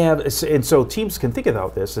we have, and so teams can think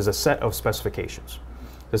about this as a set of specifications.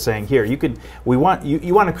 They're saying, here, you want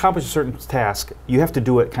to accomplish a certain task, you have to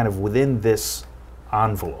do it kind of within this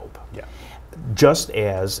envelope. Yeah. Just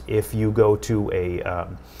as if you go to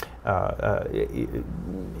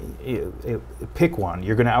pick one,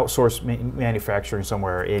 you're going to outsource manufacturing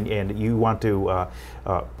somewhere, and you want to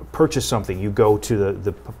purchase something, you go to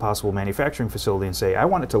the possible manufacturing facility and say, I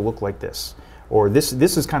want it to look like this. Or this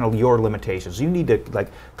is kind of your limitations. You need to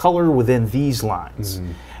color within these lines.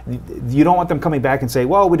 You don't want them coming back and say,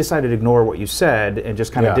 well, we decided to ignore what you said and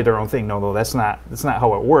just kind of did our own thing. No, that's not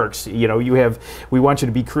how it works. We want you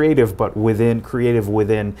to be creative, but within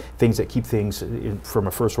things that keep things from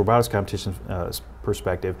a FIRST robotics competition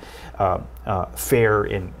perspective, fair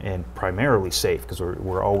and primarily safe, because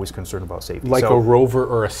we're always concerned about safety. Like a rover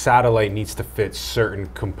or a satellite needs to fit certain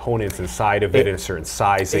components inside of it and a certain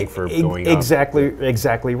sizing for going up.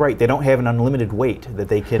 Exactly right. They don't have an unlimited weight that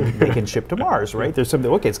they can ship to Mars, right? There's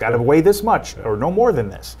something, okay, it's got to weigh this much or no more than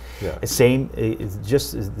this. Yeah. It's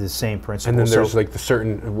just the same principle. And then there's like the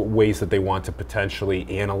certain ways that they want to potentially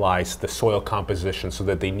analyze the soil composition, so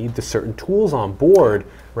that they need the certain tools on board.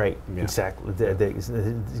 Right, exactly.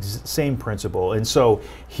 The same principle. And so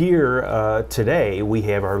here today we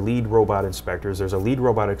have our lead robot inspectors. There's a lead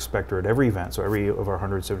robot inspector at every event. So every of our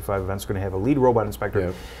 175 events is going to have a lead robot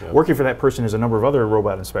inspector. Working for that person is a number of other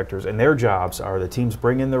robot inspectors, and their jobs are the teams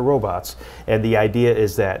bring in their robots, and the idea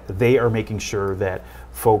is that they are making sure that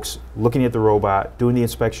folks looking at the robot, doing the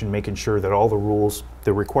inspection, making sure that all the rules,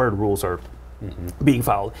 the required rules, are being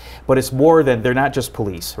followed. But it's more than, they're not just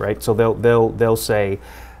police, right? So they'll say,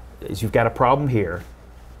 you've got a problem here,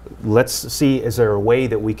 let's see, is there a way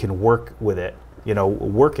that we can work with it,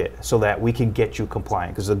 work it so that we can get you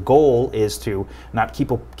compliant, because the goal is to not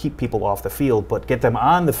keep people off the field, but get them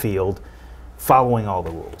on the field following all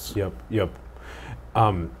the rules. Yep.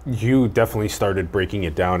 You definitely started breaking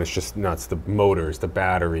it down. It's just nuts. The motors, the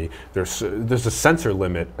battery. There's a sensor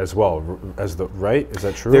limit as well, right? Is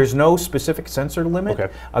that true? There's no specific sensor limit.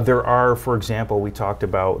 Okay. There are, for example, we talked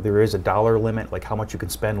about, there is a dollar limit, like how much you can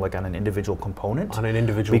spend, like on an individual component. On an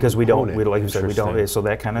individual because component. Like you said, we don't. So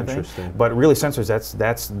that kind of thing. But really, sensors.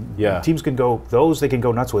 That's teams can go. They can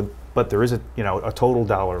go nuts with. But there is a total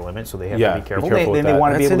dollar limit, so they have to be careful. Then they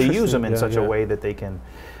want to be able to use them in such a way that they can.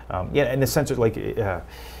 And the sensors, like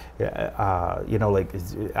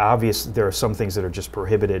obvious, there are some things that are just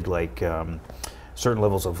prohibited, like certain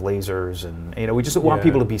levels of lasers, and we just want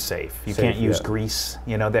people to be safe. You can't use grease,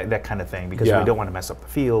 that kind of thing, because we don't want to mess up the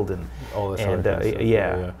field and all this and other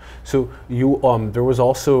stuff. So you there was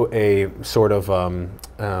also a sort of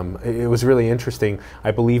it was really interesting.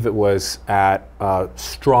 I believe it was at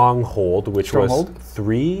Stronghold, which was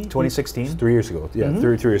 2016, 3 years ago. Yeah,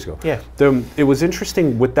 3 years ago. Yeah. It was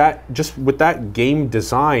interesting with that game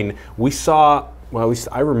design. We saw. Well, at least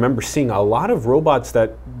I remember seeing a lot of robots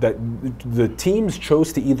that the teams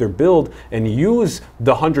chose to either build and use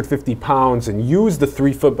the 150 pounds and use the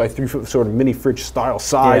 3 foot by 3 foot sort of mini fridge style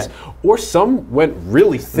size, or some went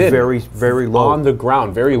really thin, very low on the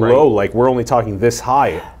ground, very low, like we're only talking this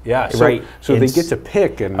high. Yeah, so they get to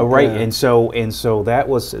pick and and so that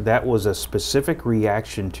was a specific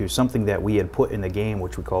reaction to something that we had put in the game,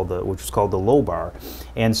 which was called the low bar.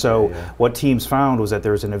 And so what teams found was that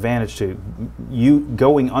there was an advantage to you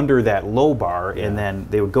going under that low bar, and then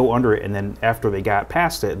they would go under it, and then after they got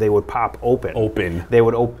past it, they would pop open. They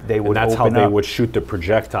would and that's how they would shoot the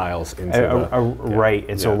projectiles into right.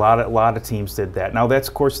 And so a lot of teams did that. Now that's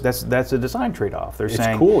a design trade-off. They're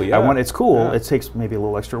saying cool. It's cool. It takes maybe a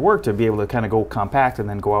little extra work to be able to kind of go compact and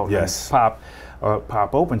then go out and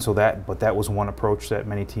pop open. But that was one approach that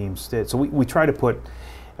many teams did. So we try to put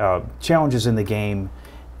challenges in the game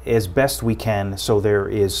as best we can, so there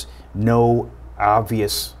is no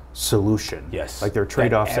obvious solution. Yes. Like there are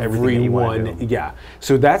trade-offs to everything that you want to do. Yeah.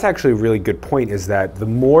 So that's actually a really good point, is that the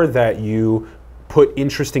more that you put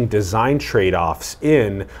interesting design trade-offs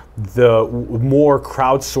in, the more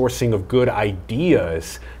crowdsourcing of good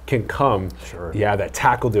ideas can come. Sure. Yeah, that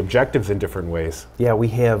tackle the objectives in different ways. Yeah,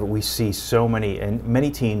 we see so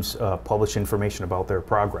many teams publish information about their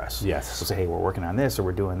progress. Yes. They'll say, hey, we're working on this, or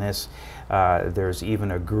we're doing this. There's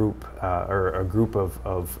even a group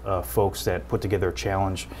of folks that put together a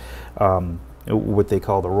challenge, what they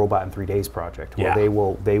call the Robot in 3 Days project, where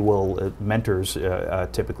they will mentors,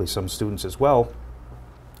 typically some students as well,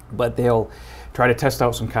 but they'll try to test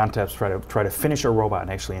out some concepts, try to finish a robot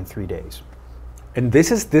actually in 3 days. And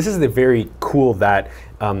this is the very cool that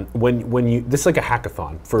when you, this is like a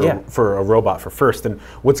hackathon for a robot for FIRST, and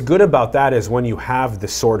what's good about that is when you have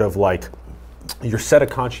this sort of like, you're set a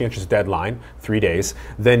conscientious deadline, 3 days,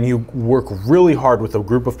 then you work really hard with a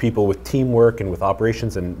group of people with teamwork and with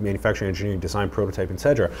operations and manufacturing, engineering, design, prototype,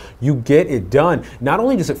 etc. You get it done. Not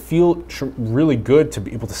only does it feel really good to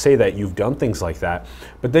be able to say that you've done things like that,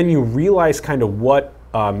 but then you realize kind of what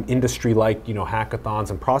industry like hackathons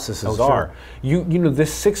and processes are. You know,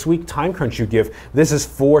 this 6-week time crunch you give, this is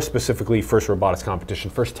for specifically FIRST Robotics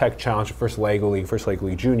competition, FIRST Tech Challenge, FIRST LEGO League, FIRST LEGO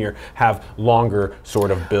League Junior have longer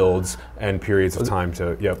sort of builds and periods of time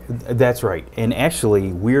to. That's right. And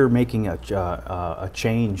actually, we're making a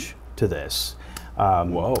change to this.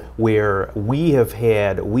 Where we have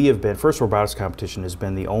been, FIRST Robotics competition has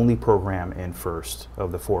been the only program in FIRST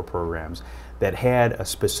of the 4 programs that had a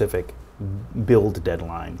specific build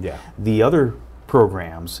deadline. Yeah. The other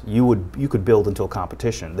programs, you could build until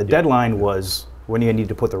competition. The deadline was when you need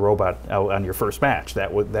to put the robot out on your first match.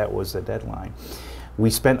 That was the deadline. We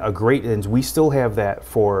spent and we still have that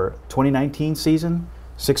for 2019 season.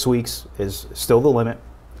 6 weeks is still the limit.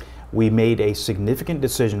 We made a significant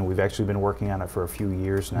decision. We've actually been working on it for a few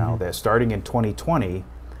years now, that starting in 2020,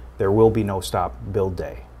 there will be no stop build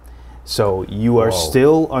day. So you are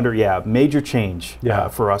still under major change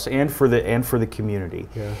for us and for the community.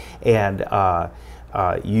 And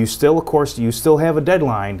you still, of course, have a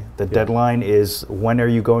deadline. The deadline is when are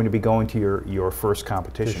you going to be going to your first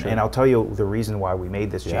competition? And I'll tell you the reason why we made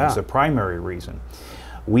this change. The primary reason.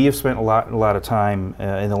 We have spent a lot of time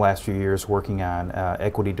in the last few years working on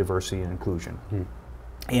equity, diversity, and inclusion.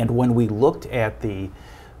 And when we looked at the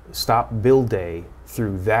stop build day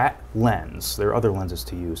through that lens, there are other lenses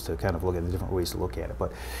to use to kind of look at the different ways to look at it,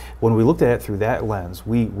 but when we looked at it through that lens,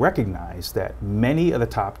 we recognized that many of the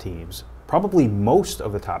top teams, probably most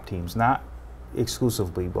of the top teams, not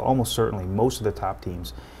exclusively, but almost certainly most of the top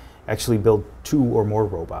teams, actually build 2 or more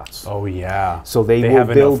robots. Oh yeah. So they will have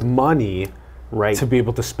build enough money to be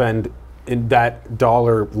able to spend in that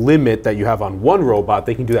dollar limit that you have on one robot.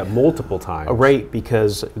 They can do that multiple times. Right,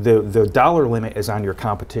 because the dollar limit is on your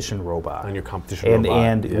competition robot. On your competition robot.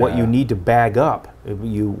 And what you need to bag up,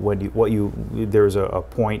 there's a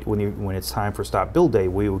point when it's time for stop build day,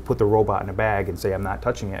 we would put the robot in a bag and say, I'm not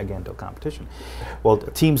touching it again until competition. Well,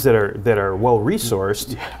 teams that are well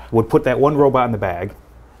resourced would put that one robot in the bag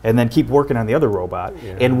and then keep working on the other robot.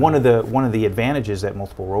 And one of the advantages that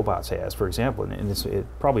multiple robots has, for example, and it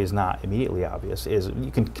probably is not immediately obvious, is you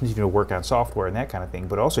can continue to work on software and that kind of thing,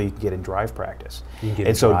 but also you can get in drive practice.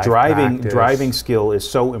 And so driving skill is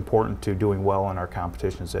so important to doing well in our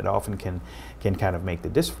competitions. It often can kind of make the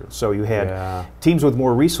difference. So you had teams with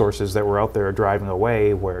more resources that were out there driving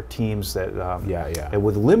away, where teams that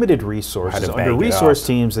with limited resources, under-resourced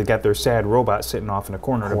teams that got their sad robot sitting off in a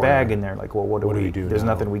corner in a bag, and they're like, well, what do we do? There's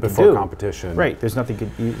nothing we can do. Before competition. Right, there's nothing you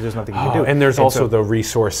can do. And there's also the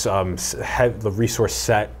resource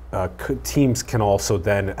set. Teams can also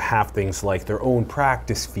then have things like their own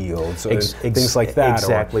practice fields, things like that.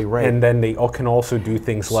 Exactly right. And then they can also do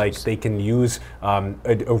things like they can use a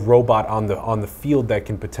robot on the field that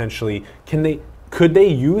can potentially could they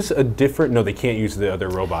use a different? No, they can't use the other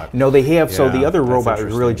robot. No, they have. So the other robot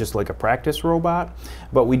is really just like a practice robot,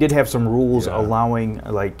 but we did have some rules allowing,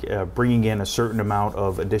 like bringing in a certain amount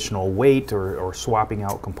of additional weight or swapping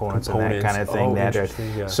out components and that kind of thing.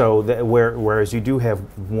 So whereas you do have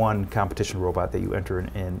one competition robot that you enter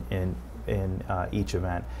in each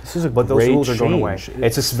event. But those rules are going away.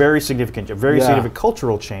 It's a very significant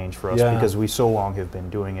cultural change for us because we so long have been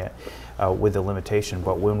doing it with the limitation.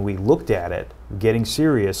 But when we looked at it, getting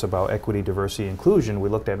serious about equity, diversity, inclusion, we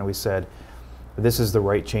looked at it and we said, this is the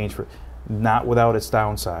right change, for not without its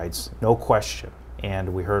downsides, no question.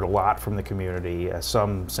 And we heard a lot from the community,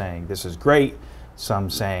 some saying this is great, some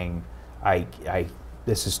saying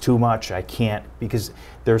this is too much, I can't, because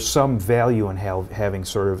there's some value in having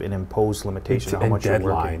sort of an imposed limitation on how much you're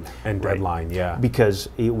working. Deadline, Because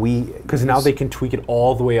now they can tweak it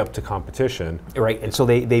all the way up to competition. Right, and so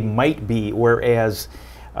they might be, whereas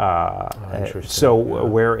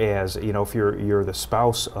whereas if you're the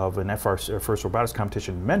spouse of an First Robotics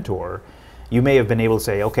competition mentor, you may have been able to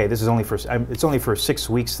say, okay, this is it's only for 6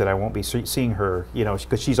 weeks that I won't be seeing her,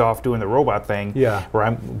 because she's off doing the robot thing. Where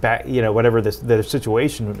I'm back, whatever the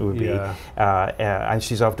situation would be.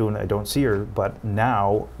 She's off doing it, I don't see her. But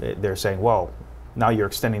now they're saying, well, now you're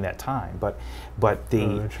extending that time. But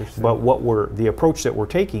the approach that we're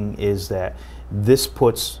taking is that this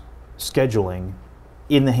puts scheduling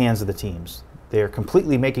in the hands of the teams. They are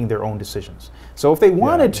completely making their own decisions. So if they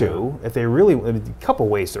wanted to, if they really, a couple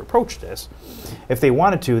ways to approach this. If they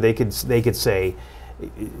wanted to, they could say,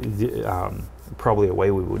 probably a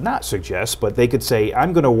way we would not suggest, but they could say,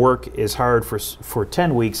 I'm going to work as hard for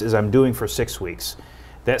 10 weeks as I'm doing for 6 weeks.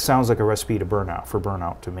 That sounds like a recipe for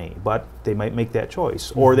burnout to me, but they might make that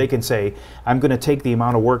choice. Or they can say, I'm going to take the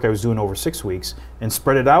amount of work I was doing over 6 weeks and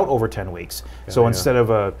spread it out over 10 weeks. So instead of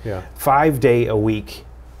a 5-day-a-week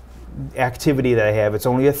activity that I have, it's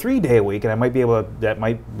only a 3-day-a-week, and I might be able to, that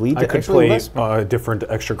might lead to play a different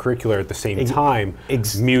extracurricular at the same time,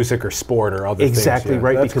 music or sport or other things. Exactly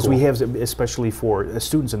right, because we have, especially for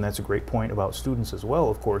students, and that's a great point about students as well,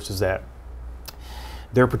 of course, is that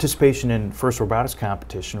their participation in First Robotics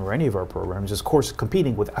competition or any of our programs is, of course,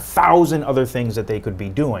 competing with 1,000 other things that they could be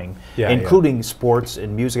doing, including sports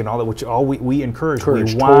and music and all that, which we encourage.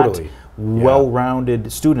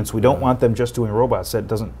 well-rounded students. We don't want them just doing robots. That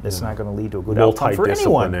doesn't. It's not going to lead to a good outcome for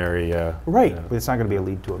anyone. Multidisciplinary, Right, but it's not going to be a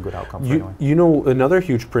lead to a good outcome for anyone. You know, another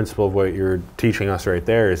huge principle of what you're teaching us right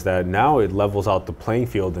there is that now it levels out the playing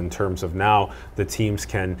field in terms of now the teams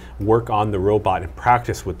can work on the robot and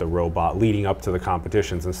practice with the robot leading up to the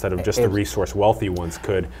competitions instead of just the resource-wealthy ones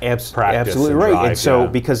could practice. Absolutely and right. drive, And so,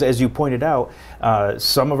 because as you pointed out,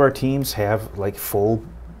 some of our teams have like full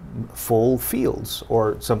fields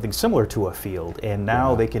or something similar to a field, and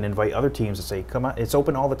now they can invite other teams and say, come on, it's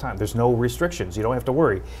open all the time, there's no restrictions, you don't have to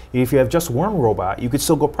worry. If you have just one robot, you could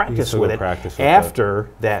still go practice with it after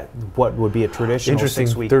that what would be a traditional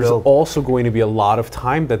 6-week There's build. also going to be a lot of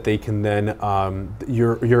time that they can then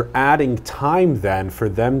you're adding time then for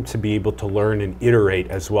them to be able to learn and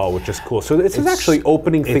iterate as well, which is cool. So it's actually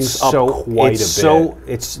opening things up quite a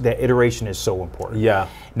bit. That iteration is so important. Yeah.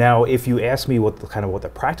 Now, if you ask me what the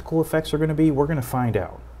practical effects are going to be, we're going to find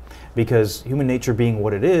out. Because human nature being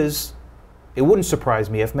what it is, it wouldn't surprise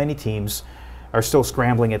me if many teams are still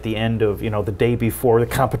scrambling at the end of, the day before the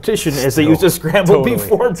competition, as they used to scramble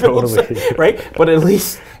before builds, right? But at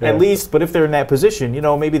least, but if they're in that position,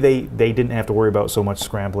 maybe they didn't have to worry about so much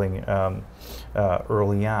scrambling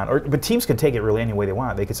early on. But teams can take it really any way they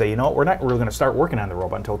want. They could say, we're not really going to start working on the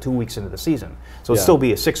robot until 2 weeks into the season. So it'll still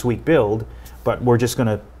be a 6-week build, but we're just going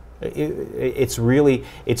to,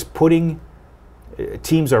 it's putting,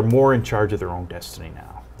 teams are more in charge of their own destiny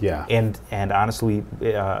now. Yeah. And honestly,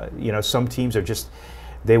 some teams are just,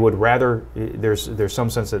 they would rather, there's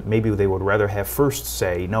some sense that maybe they would rather have first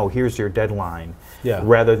say, no, here's your deadline,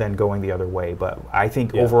 rather than going the other way. But I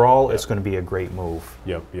think overall it's going to be a great move.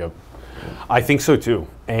 Yep. I think so too.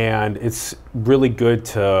 And it's really good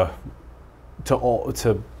to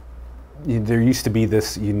there used to be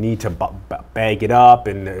this, you need to bag it up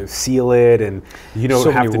and seal it, and you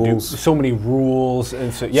don't have to do so many rules,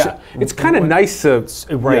 and so it's kind of nice to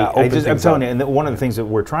I'm telling you, and one of the things that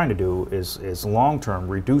we're trying to do is long term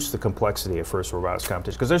reduce the complexity of first robotics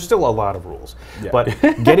competition, because there's still a lot of rules. But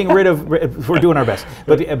getting rid of, we're doing our best,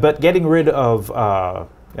 but getting rid of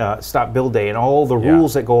stop build day and all the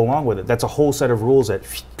rules that go along with it, that's a whole set of rules that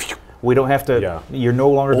we don't have to, you're no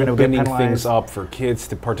longer going to get penalized. Opening things up for kids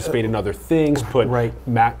to participate in other things,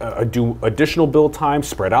 do additional build time,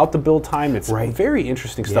 spread out the build time. It's very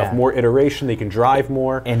interesting stuff. More iteration, they can drive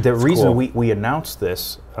more. And the reason we announced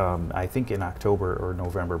this, I think in October or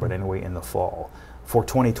November, but anyway in the fall, for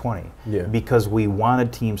 2020, because we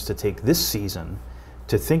wanted teams to take this season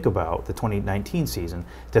to think about, the 2019 season,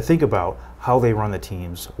 to think about how they run the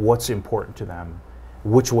teams, what's important to them,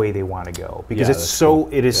 which way they want to go, because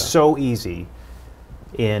it is so easy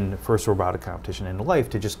in first robotic competition in life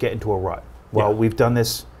to just get into a rut. Well, we've done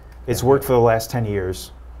this, it's worked for the last 10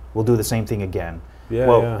 years, we'll do the same thing again.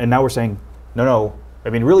 And now we're saying, no, I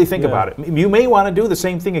mean, really think about it. You may want to do the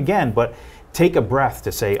same thing again, but take a breath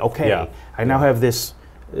to say, okay, I now have this,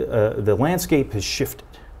 the landscape has shifted.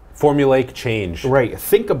 Formulaic change. Right,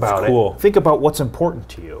 think about it. Think about what's important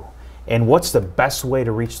to you. And what's the best way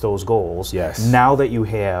to reach those goals now that you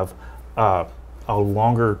have a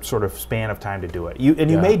longer sort of span of time to do it? You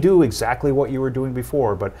may do exactly what you were doing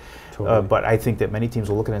before, but I think that many teams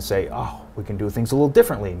will look at it and say, oh, we can do things a little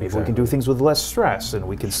differently. Maybe we can do things with less stress, and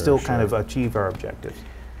we can still kind of achieve our objectives.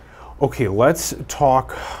 Okay, let's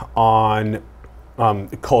talk on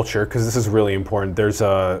culture, because this is really important. There's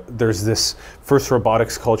this first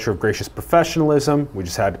robotics culture of gracious professionalism. We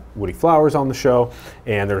just had Woody Flowers on the show,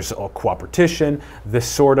 and there's a cooperation. This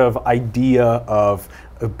sort of idea of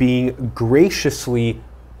being graciously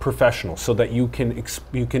professional, so that you can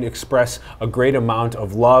express a great amount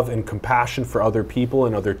of love and compassion for other people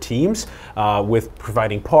and other teams, with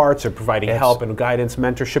providing parts or providing help and guidance,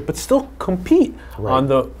 mentorship, but still compete on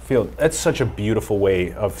the field. That's such a beautiful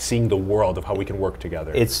way of seeing the world of how we can work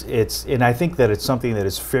together. And I think that it's something that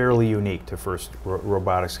is fairly unique to first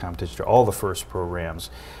robotics competition, to all the first programs.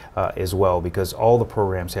 As well, because all the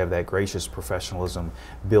programs have that gracious professionalism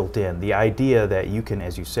built in. The idea that you can,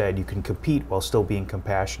 as you said, you can compete while still being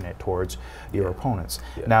compassionate towards your opponents.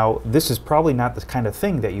 Now, this is probably not the kind of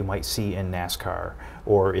thing that you might see in NASCAR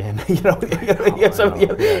or in,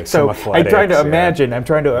 so I'm trying to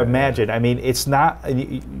imagine. I mean, it's not.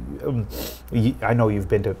 I know you've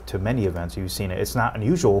been to many events. You've seen it. It's not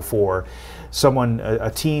unusual for someone,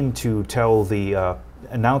 a team, to tell the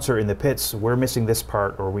announcer in the pits, we're missing this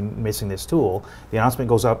part or we're missing this tool, the announcement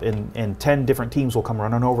goes up and 10 different teams will come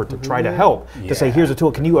running over to try to help, to say, here's a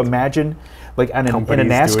tool. Can you imagine, like in a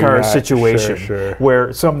NASCAR situation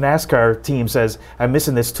where some NASCAR team says, I'm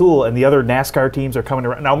missing this tool, and the other NASCAR teams are coming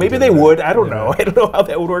around. Now, maybe they would. I don't know. I don't know how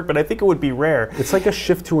that would work, but I think it would be rare. It's like a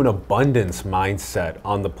shift to an abundance mindset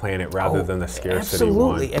on the planet rather than the scarcity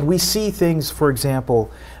one. Absolutely. And we see things, for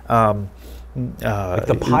example, like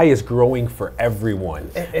the pie is growing for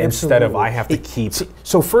everyone instead of I have to keep.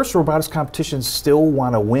 So first, robotics competitions still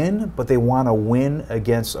want to win, but they want to win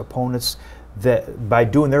against opponents that by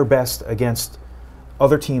doing their best against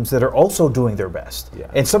other teams that are also doing their best. Yeah.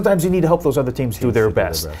 And sometimes you need to help those other teams do their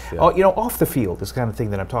best. You know, off the field is the kind of thing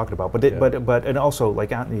that I'm talking about. But but and also like,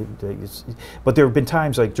 but there have been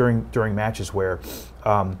times like during matches where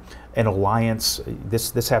an alliance.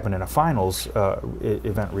 This happened in a finals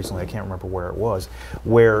event recently. I can't remember where it was,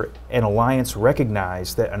 where an alliance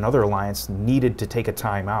recognized that another alliance needed to take a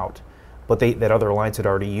timeout, but that other alliance had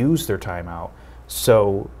already used their timeout.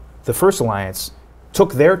 So the first alliance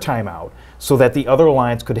took their timeout so that the other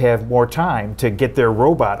alliance could have more time to get their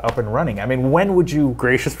robot up and running. I mean, when would you?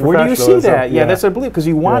 Gracious Where do you see that? Yeah, that's I believe, because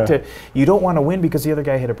you want to. You don't want to win because the other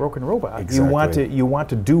guy had a broken robot. Exactly. You want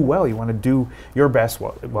to do well. You want to do your best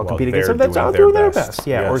while competing against them that's all doing their best.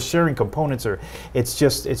 Yeah, or sharing components. Or it's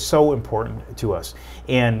so important to us.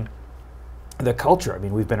 And the culture. I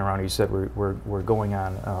mean, we've been around. You said we're going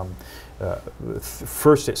on.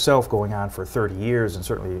 First itself going on for 30 years, and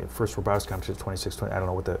certainly first robotics competition 26, 20, I don't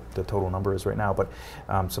know what the total number is right now, but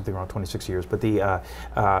something around 26 years. But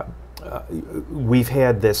we've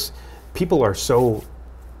had this, people are so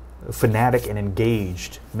fanatic and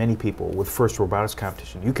engaged, many people, with first robotics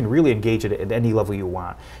competition. You can really engage it at any level you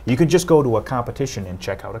want. You can just go to a competition and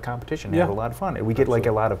check out a competition and have a lot of fun. And we get like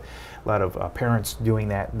a lot of parents doing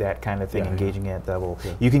that kind of thing, engaging at that level.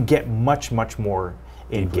 You can get much more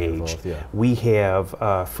engaged. We have,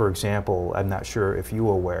 for example, I'm not sure if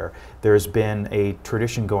you're aware, there's been a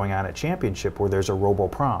tradition going on at championship where there's a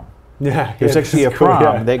robo-prom. There's actually a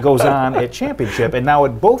prom that goes on at championship, and now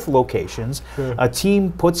at both locations, a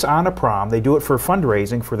team puts on a prom. They do it for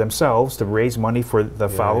fundraising for themselves to raise money for the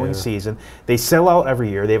following season. They sell out every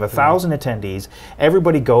year. They have 1,000 attendees.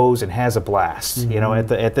 Everybody goes and has a blast. You know,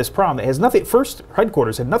 at this prom, it has nothing. First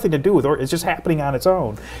headquarters had nothing to do with, or it's just happening on its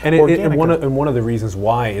own. And one of the reasons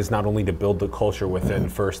why is not only to build the culture within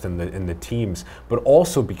first in the teams, but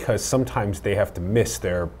also because sometimes they have to miss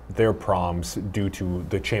their proms due to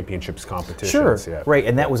the championship competitions. Right,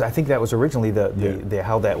 and that was, I think that was originally the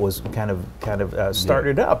how that was kind of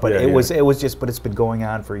started up, but but it's been going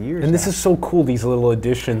on for years. And this is so cool, these little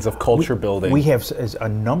additions of culture building. We have a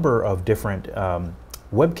number of different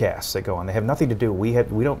webcasts that go on. They have nothing to do. We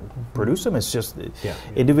don't produce them. It's just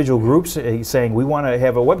individual groups saying we want to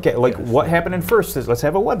have a webcast. Like what happened in first is let's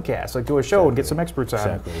have a webcast. Like do a show and get some experts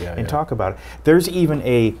on and talk about it. There's even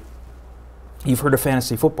you've heard of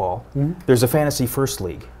fantasy football. There's a fantasy first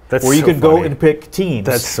league. Where you can go and pick teams.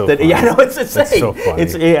 That's so funny. Yeah, no, it's insane. That's so funny.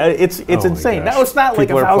 It's insane. Now it's not like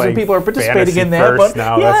 1,000 people are participating in that, but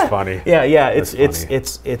now that's funny.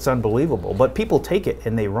 It's unbelievable. But people take it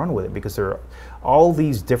and they run with it because there are all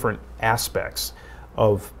these different aspects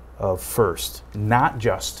of first, not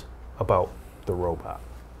just about the robot.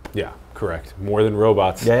 Yeah, correct. More than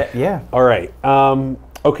robots. Yeah. All right.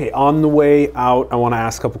 Okay, on the way out, I want to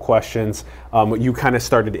ask a couple questions. You kind of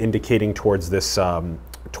started indicating towards the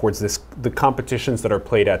competitions that are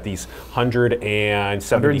played at these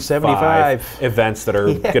 175 events that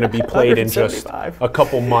are going to be played in just a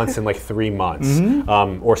couple months, in like 3 months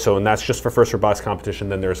or so, and that's just for first robotics competition.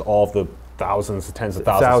 Then there's all of the thousands, tens of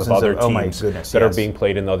thousands of other teams that are being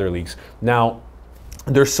played in the other leagues. Now,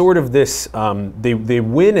 there's sort of this, they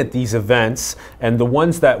win at these events, and the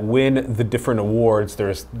ones that win the different awards,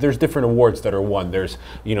 there's different awards that are won. There's,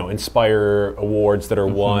 Inspire awards that are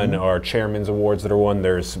won, or Chairman's awards that are won.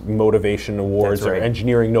 There's Motivation awards, or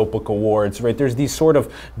Engineering Notebook awards, right? There's these sort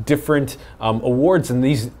of different awards, and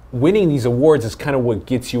winning these awards is kind of what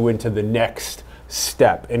gets you into the next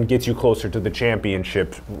step and gets you closer to the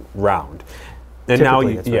championship round. And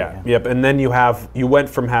typically, now, and then you went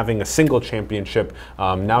from having a single championship.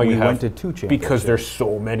 Now you went to 2 championships because there's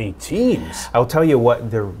so many teams. I'll tell you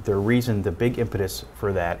what the reason, the big impetus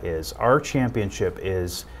for that is our championship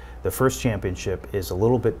the first championship is a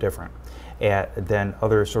little bit different than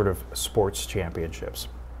other sort of sports championships.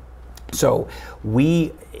 So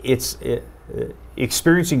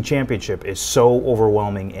experiencing championship is so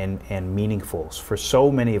overwhelming and meaningful for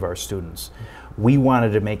so many of our students. We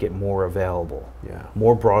wanted to make it more available,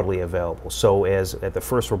 more broadly available. So at the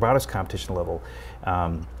first robotics competition level,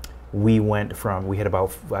 we went from, we had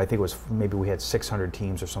about, I think it was, maybe we had 600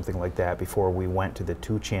 teams or something like that before we went to the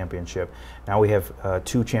 2 championship. Now we have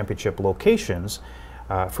 2 championship locations,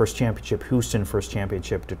 first championship Houston, first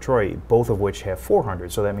championship Detroit, both of which have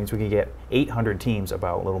 400. So that means we can get 800 teams,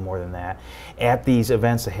 about a little more than that, at these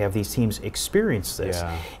events to have these teams experience this.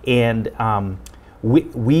 Yeah. And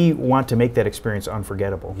we want to make that experience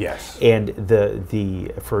unforgettable. Yes. And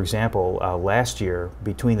for example, last year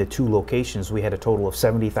between the 2 locations, we had a total of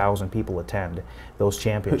 70,000 people attend those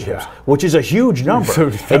championships, which is a huge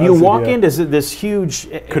number. And you walk into this huge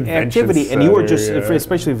activity, and you are just,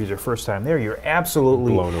 especially if it's your first time there, you're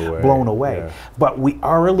absolutely blown away. Yeah. But we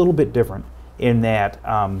are a little bit different in that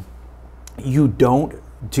you don't,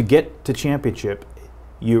 to get to championship,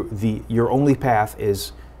 your only path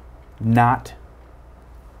is not.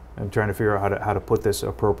 I'm trying to figure out how to put this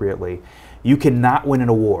appropriately. You cannot win an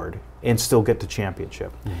award and still get to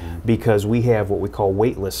championship, because we have what we call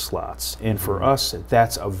waitlist slots. And for us,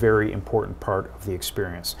 that's a very important part of the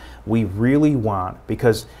experience. We really want,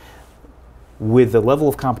 because with the level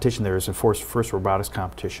of competition there is in first robotics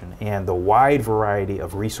competition and the wide variety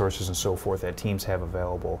of resources and so forth that teams have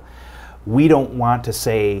available, we don't want to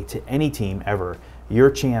say to any team ever,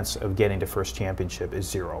 your chance of getting to first championship is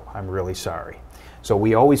 0. I'm really sorry. So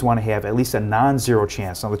we always want to have at least a non-zero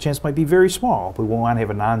chance. Now the chance might be very small, but we want to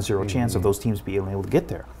have a non-zero chance of those teams being able to get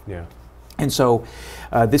there. Yeah. And so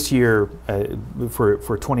this year, for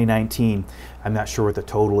 2019, I'm not sure what the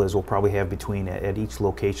total is. We'll probably have between, at each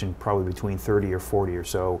location, probably between 30 or 40 or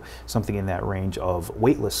so, something in that range of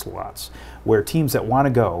waitlist slots, where teams that want to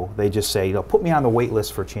go, they just say, you know, put me on the wait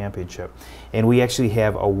list for championship. And we actually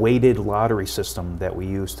have a weighted lottery system that we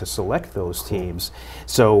use to select those teams.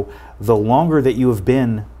 So the longer that you have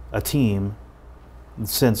been a team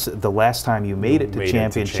since the last time you made it to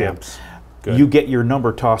championship, you get your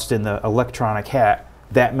number tossed in the electronic hat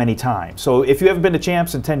that many times. So if you haven't been to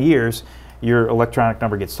champs in 10 years, your electronic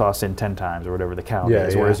number gets tossed in 10 times or whatever the count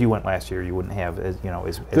is. Whereas you went last year, you wouldn't have as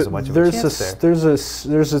much of a chance there.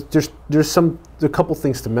 There's a couple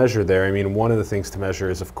things to measure there. I mean, one of the things to measure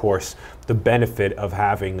is, of course, the benefit of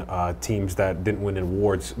having teams that didn't win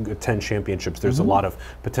awards attend championships. There's a lot of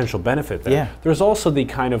potential benefit there. There's also the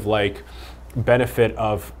kind of like benefit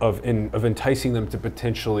of enticing them to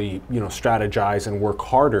potentially, you know, strategize and work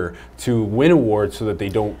harder to win awards so that they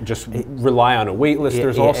don't just rely on a wait list.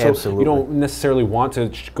 There's also, you don't necessarily want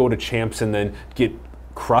to go to champs and then get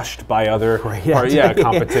crushed by other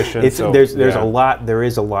competition. There is a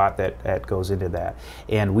lot that goes into that,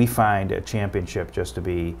 and we find a championship just to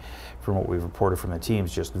be, from what we've reported from the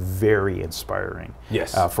teams, just very inspiring.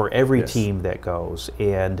 Yes. For every team that goes,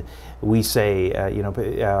 and we say,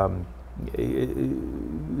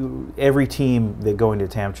 every team that going to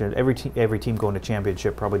championship, every team going to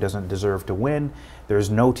championship probably doesn't deserve to win.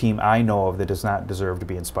 There's no team I know of that does not deserve to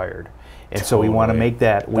be inspired, and so we want to make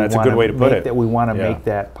that. That's a good way to put it. We want to make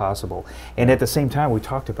that possible, and at the same time, we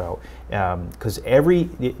talked about because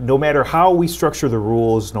no matter how we structure the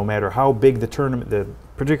rules, no matter how big the tournament, the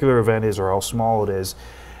particular event is, or how small it is,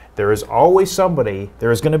 there is always somebody.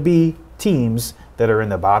 There is going to be teams that are in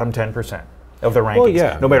the bottom 10% of the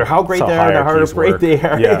rankings, no matter how great they are, how great they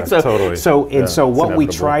are. Yeah, totally. So what we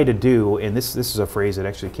try to do, and this is a phrase that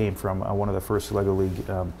actually came from one of the first LEGO League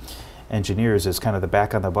engineers, is kind of the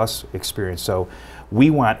back on the bus experience. So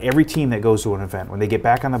we want every team that goes to an event, when they get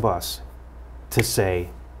back on the bus, to say,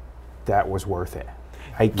 that was worth it.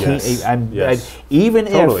 I can't,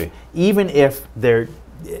 even if they're,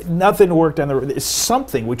 nothing worked on the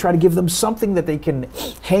something. We try to give them something that they can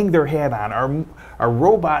hang their hat on. Our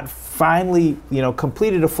robot finally,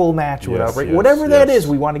 completed a full match without break. Whatever that is,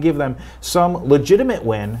 we want to give them some legitimate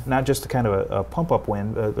win, not just a kind of a pump-up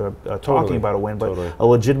win, talking about a win, but a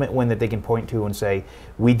legitimate win that they can point to and say,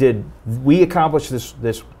 we accomplished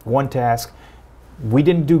this one task. We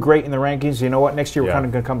didn't do great in the rankings. You know what? Next year we're kind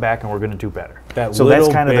of going to come back and we're going to do better. That's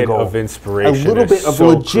kind of the goal. Of inspiration, a little bit of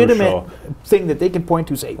legitimate thing that they can point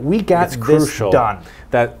to, say, we got this done.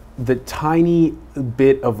 That the tiny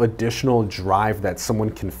bit of additional drive that someone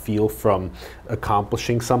can feel from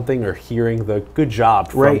accomplishing something or hearing the good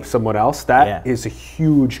job from someone else, that is a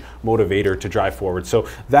huge motivator to drive forward. So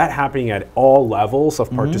that happening at all levels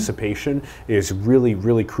of participation is really,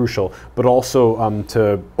 really crucial, but also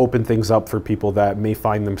to open things up for people that may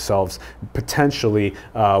find themselves potentially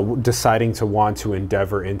deciding to want to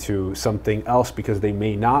endeavor into something else because they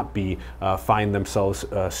may not find themselves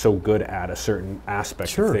so good at a certain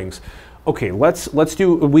aspect of things. Okay,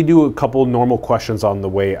 we do a couple normal questions on the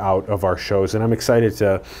way out of our shows, and I'm excited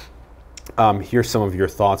to hear some of your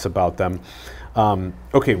thoughts about them.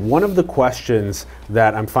 Okay, one of the questions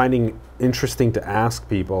that I'm finding interesting to ask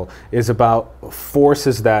people is about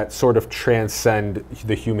forces that sort of transcend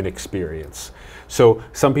the human experience. So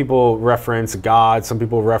some people reference God, some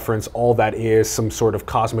people reference all that is, some sort of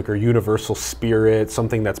cosmic or universal spirit,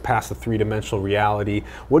 something that's past the three-dimensional reality.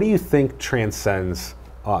 What do you think transcends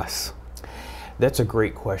us? That's a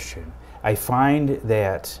great question. I find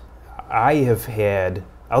that I have had,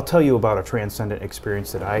 I'll tell you about a transcendent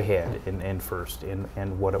experience that I had in FIRST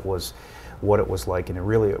and what it was like, and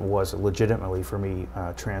it was legitimately for me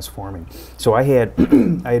transforming. So I had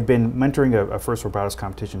I had been mentoring a FIRST robotics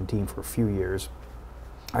competition team for a few years.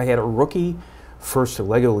 I had a rookie FIRST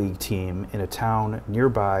Lego League team in a town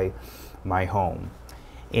nearby my home,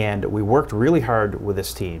 and we worked really hard with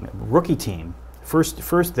this team, rookie team.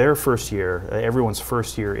 Their first year, everyone's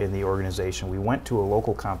first year in the organization, we went to a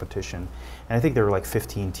local competition, and I think there were like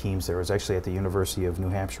 15 teams there. It was actually at the University of New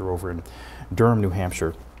Hampshire over in Durham, New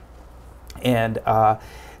Hampshire. And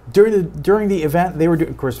during the event, they were doing,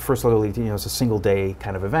 of course, FIRST Lego League, it's a single day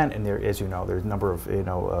kind of event, and there, as you know, there's a number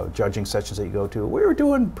of judging sessions that you go to. We were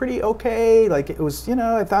doing pretty okay. Like it was,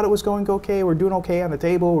 I thought it was going okay. We're doing okay on the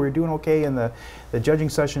table. We were doing okay in the judging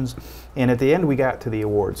sessions, and at the end, we got to the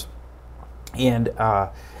awards. And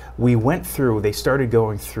we went through, they started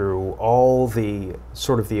going through all the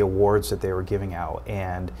sort of the awards that they were giving out,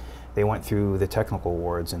 and they went through the technical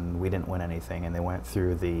awards, and we didn't win anything, and they went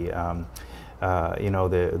through the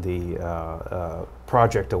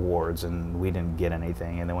project awards, and we didn't get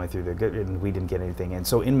anything, and they went through the good, and we didn't get anything. And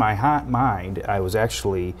so in my hot mind, I was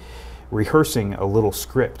actually rehearsing a little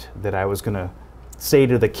script that I was going to say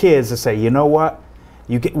to the kids to say, you know what,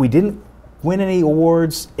 we didn't win any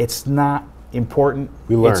awards, it's not important.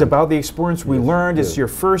 It's about the experience we learned. It's your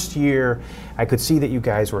first year. I could see that you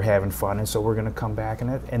guys were having fun, and so we're going to come back in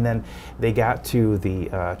it. And then they got to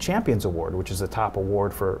the Champions Award, which is the top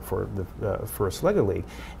award for the FIRST Lego League,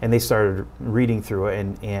 and they started reading through it,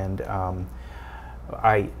 and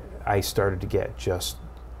I started to get just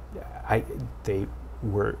they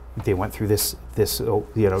went through this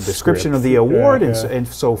description of the award and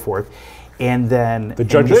so forth. And then the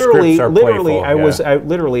judges' scripts are playful. I was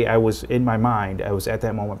in my mind, I was at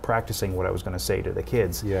that moment practicing what I was going to say to the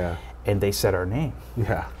kids. Yeah. And they said our name.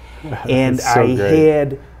 Yeah. And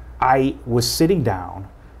I was sitting down.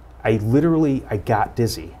 I got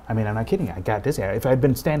dizzy. I mean, I'm not kidding. I got dizzy. If I'd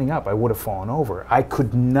been standing up, I would have fallen over. I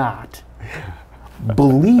could not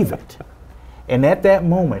believe it. And at that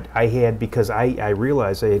moment, because I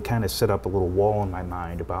realized I had kind of set up a little wall in my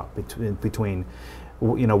mind about between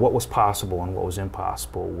what was possible and what was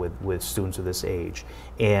impossible with students of this age.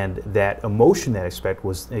 And that emotion that I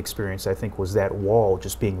experienced, I think, was that wall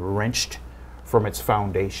just being wrenched from its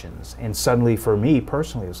foundations. And suddenly, for me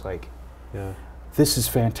personally, it was like, this is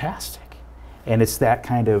fantastic. And it's that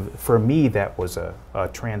kind of, for me, that was a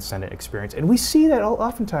transcendent experience. And we see that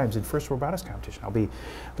oftentimes in FIRST robotics competition. I'll be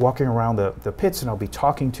walking around the pits, and I'll be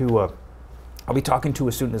talking to a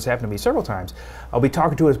student. That's happened to me several times. I'll be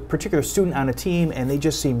talking to a particular student on a team, and they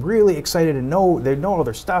just seem really excited and they know all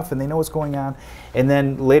their stuff, and they know what's going on. And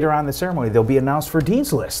then later on in the ceremony, they'll be announced for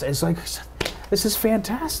Dean's List. It's like, this is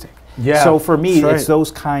fantastic. Yeah. So for me, it's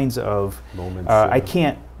those kinds of moments. I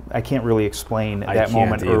can't really explain that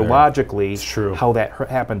moment or logically how that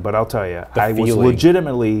happened. But I'll tell you, I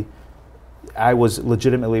was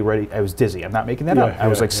legitimately ready. I was dizzy. I'm not making that up. I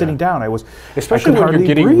was sitting down. Especially when you're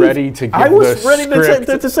getting ready to give the script. I was ready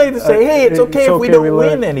to say, hey, it's okay if we don't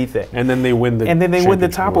win anything. And then they win the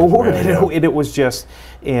top award. And it was just,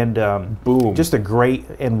 boom. Just a great,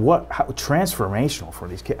 and how transformational for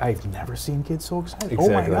these kids. I've never seen kids so excited.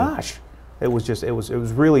 Exactly. Oh my gosh. It was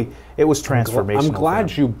transformational. I'm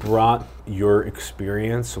glad you brought your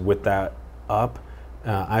experience with that up.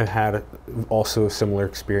 I've had also a similar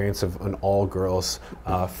experience of an all-girls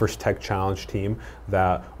FIRST Tech Challenge team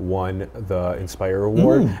that won the Inspire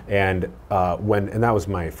Award, and that was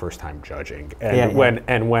my first time judging. And when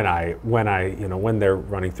they're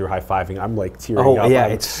running through high-fiving, I'm like tearing up. Yeah,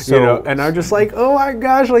 it's so, and I'm just like, oh my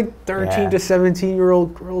gosh, like 13 to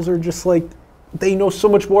 17-year-old girls are just like, they know so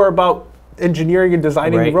much more about engineering and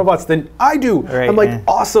designing robots than I do. I'm like,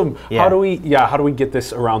 awesome. How do we get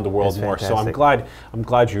this around the world more? So I'm glad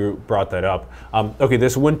you brought that up. Okay,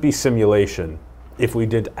 this wouldn't be simulation if we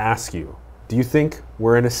didn't ask you. Do you think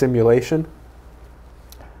we're in a simulation?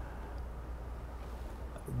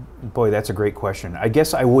 Boy, that's a great question. I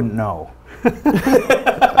guess I wouldn't know.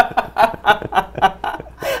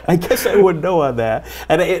 I guess I wouldn't know on that.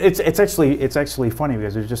 And it's actually funny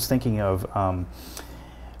because I was just thinking of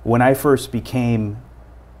when I first became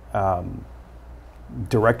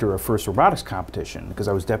director of first robotics competition, because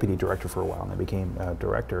I was deputy director for a while and I became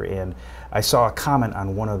director, and I saw a comment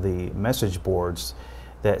on one of the message boards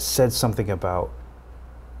that said something about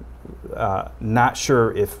not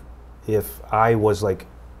sure if I was like,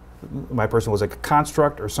 my person was like a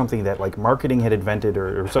construct or something that like marketing had invented,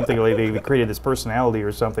 or something like they created this personality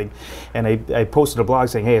or something. And I posted a blog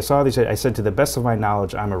saying, hey, I saw these. I said, to the best of my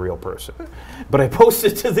knowledge, I'm a real person. But I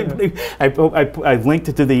posted to the, I linked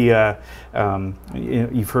it to the,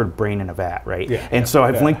 you've heard brain in a vat, right? Yeah, and so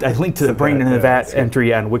I linked to the brain in a vat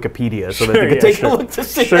entry on Wikipedia so that they could take a look to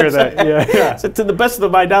see that. So to the best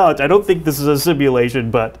of my knowledge, I don't think this is a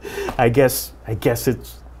simulation, but I guess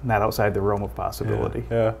it's not outside the realm of possibility.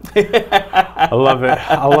 Yeah. I love it.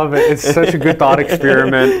 I love it. It's such a good thought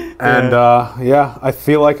experiment. And yeah, I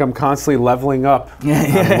feel like I'm constantly leveling up.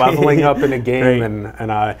 I'm leveling up in a game,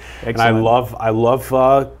 and I love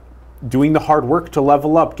doing the hard work to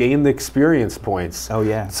level up, gain the experience points. Oh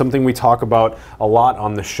yeah. Something we talk about a lot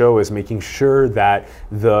on the show is making sure that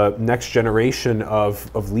the next generation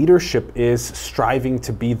of leadership is striving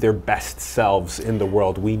to be their best selves in the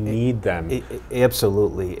world. We need them.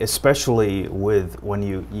 Absolutely, especially with when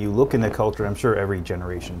you look in the culture. I'm sure every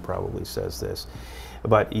generation probably says this,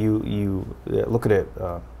 but you look at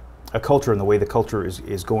a culture and the way the culture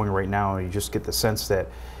is going right now, and you just get the sense that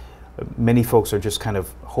many folks are just kind of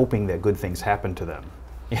hoping that good things happen to them,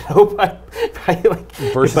 you know,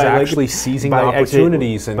 versus actually seizing the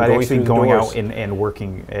opportunities and going out and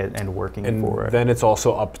working for it. Then it's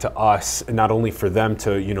also up to us, and not only for them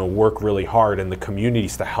to work really hard and the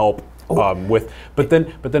communities to help. But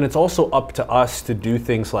then it's also up to us to do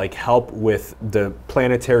things like help with the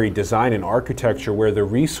planetary design and architecture, where the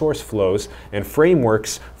resource flows and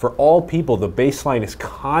frameworks for all people, the baseline is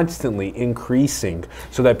constantly increasing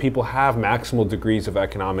so that people have maximal degrees of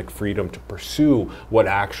economic freedom to pursue what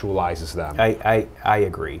actualizes them. I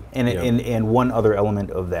agree. And one other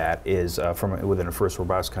element of that is from within a first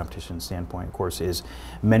robotics competition standpoint, of course, is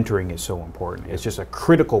mentoring is so important. It's just a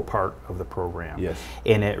critical part of the program. Yes.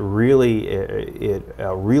 And it really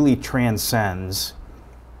transcends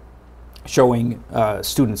showing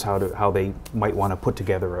students how they might want to put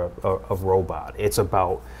together a robot. It's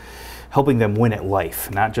about helping them win at life,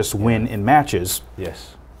 not just win in matches.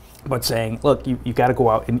 Yes. But saying, look, you got to go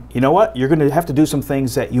out and you know what? You're going to have to do some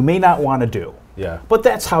things that you may not want to do. Yeah. But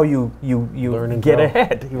that's how you learn and get grow.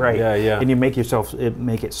 ahead, right? Yeah, yeah. And you make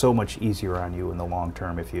it so much easier on you in the long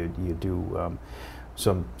term if you do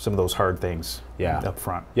some of those hard things up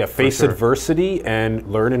front. Yeah, face adversity and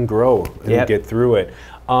learn and grow and get through it.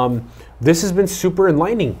 This has been super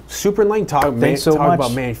enlightening. Talking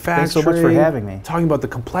about manufacturing. Thanks so much for having me. Talking about the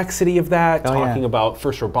complexity of that. Talking about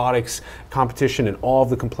first robotics competition and all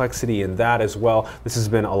of the complexity in that as well. This has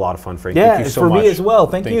been a lot of fun, Frank. Thank you so much. For me as well.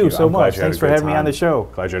 Thank you so much. Thanks for having me on the show.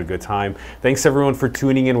 Glad you had a good time. Thanks everyone for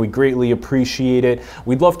tuning in. We greatly appreciate it.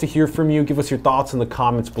 We'd love to hear from you. Give us your thoughts in the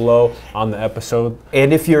comments below on the episode.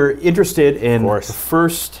 And if you're interested in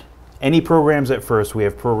any programs at First, we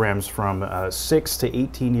have programs from 6 to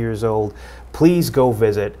 18 years old. Please go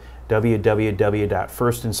visit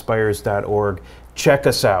www.firstinspires.org. Check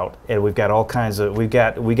us out, and we've got all kinds of we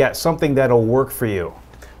got something that'll work for you.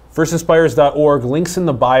 Firstinspires.org, links in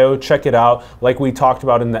the bio, check it out. Like we talked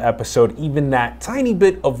about in the episode, even that tiny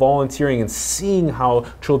bit of volunteering and seeing how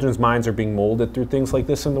children's minds are being molded through things like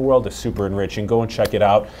this in the world is super enriching. Go and check it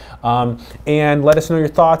out. And let us know your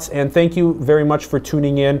thoughts, and thank you very much for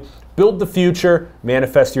tuning in. Build the future,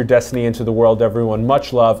 manifest your destiny into the world, everyone.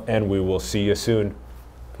 Much love, and we will see you soon.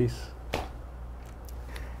 Peace.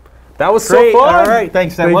 That was Great. so fun. All right,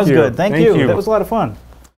 thanks. That was good. Thank you. That was a lot of fun.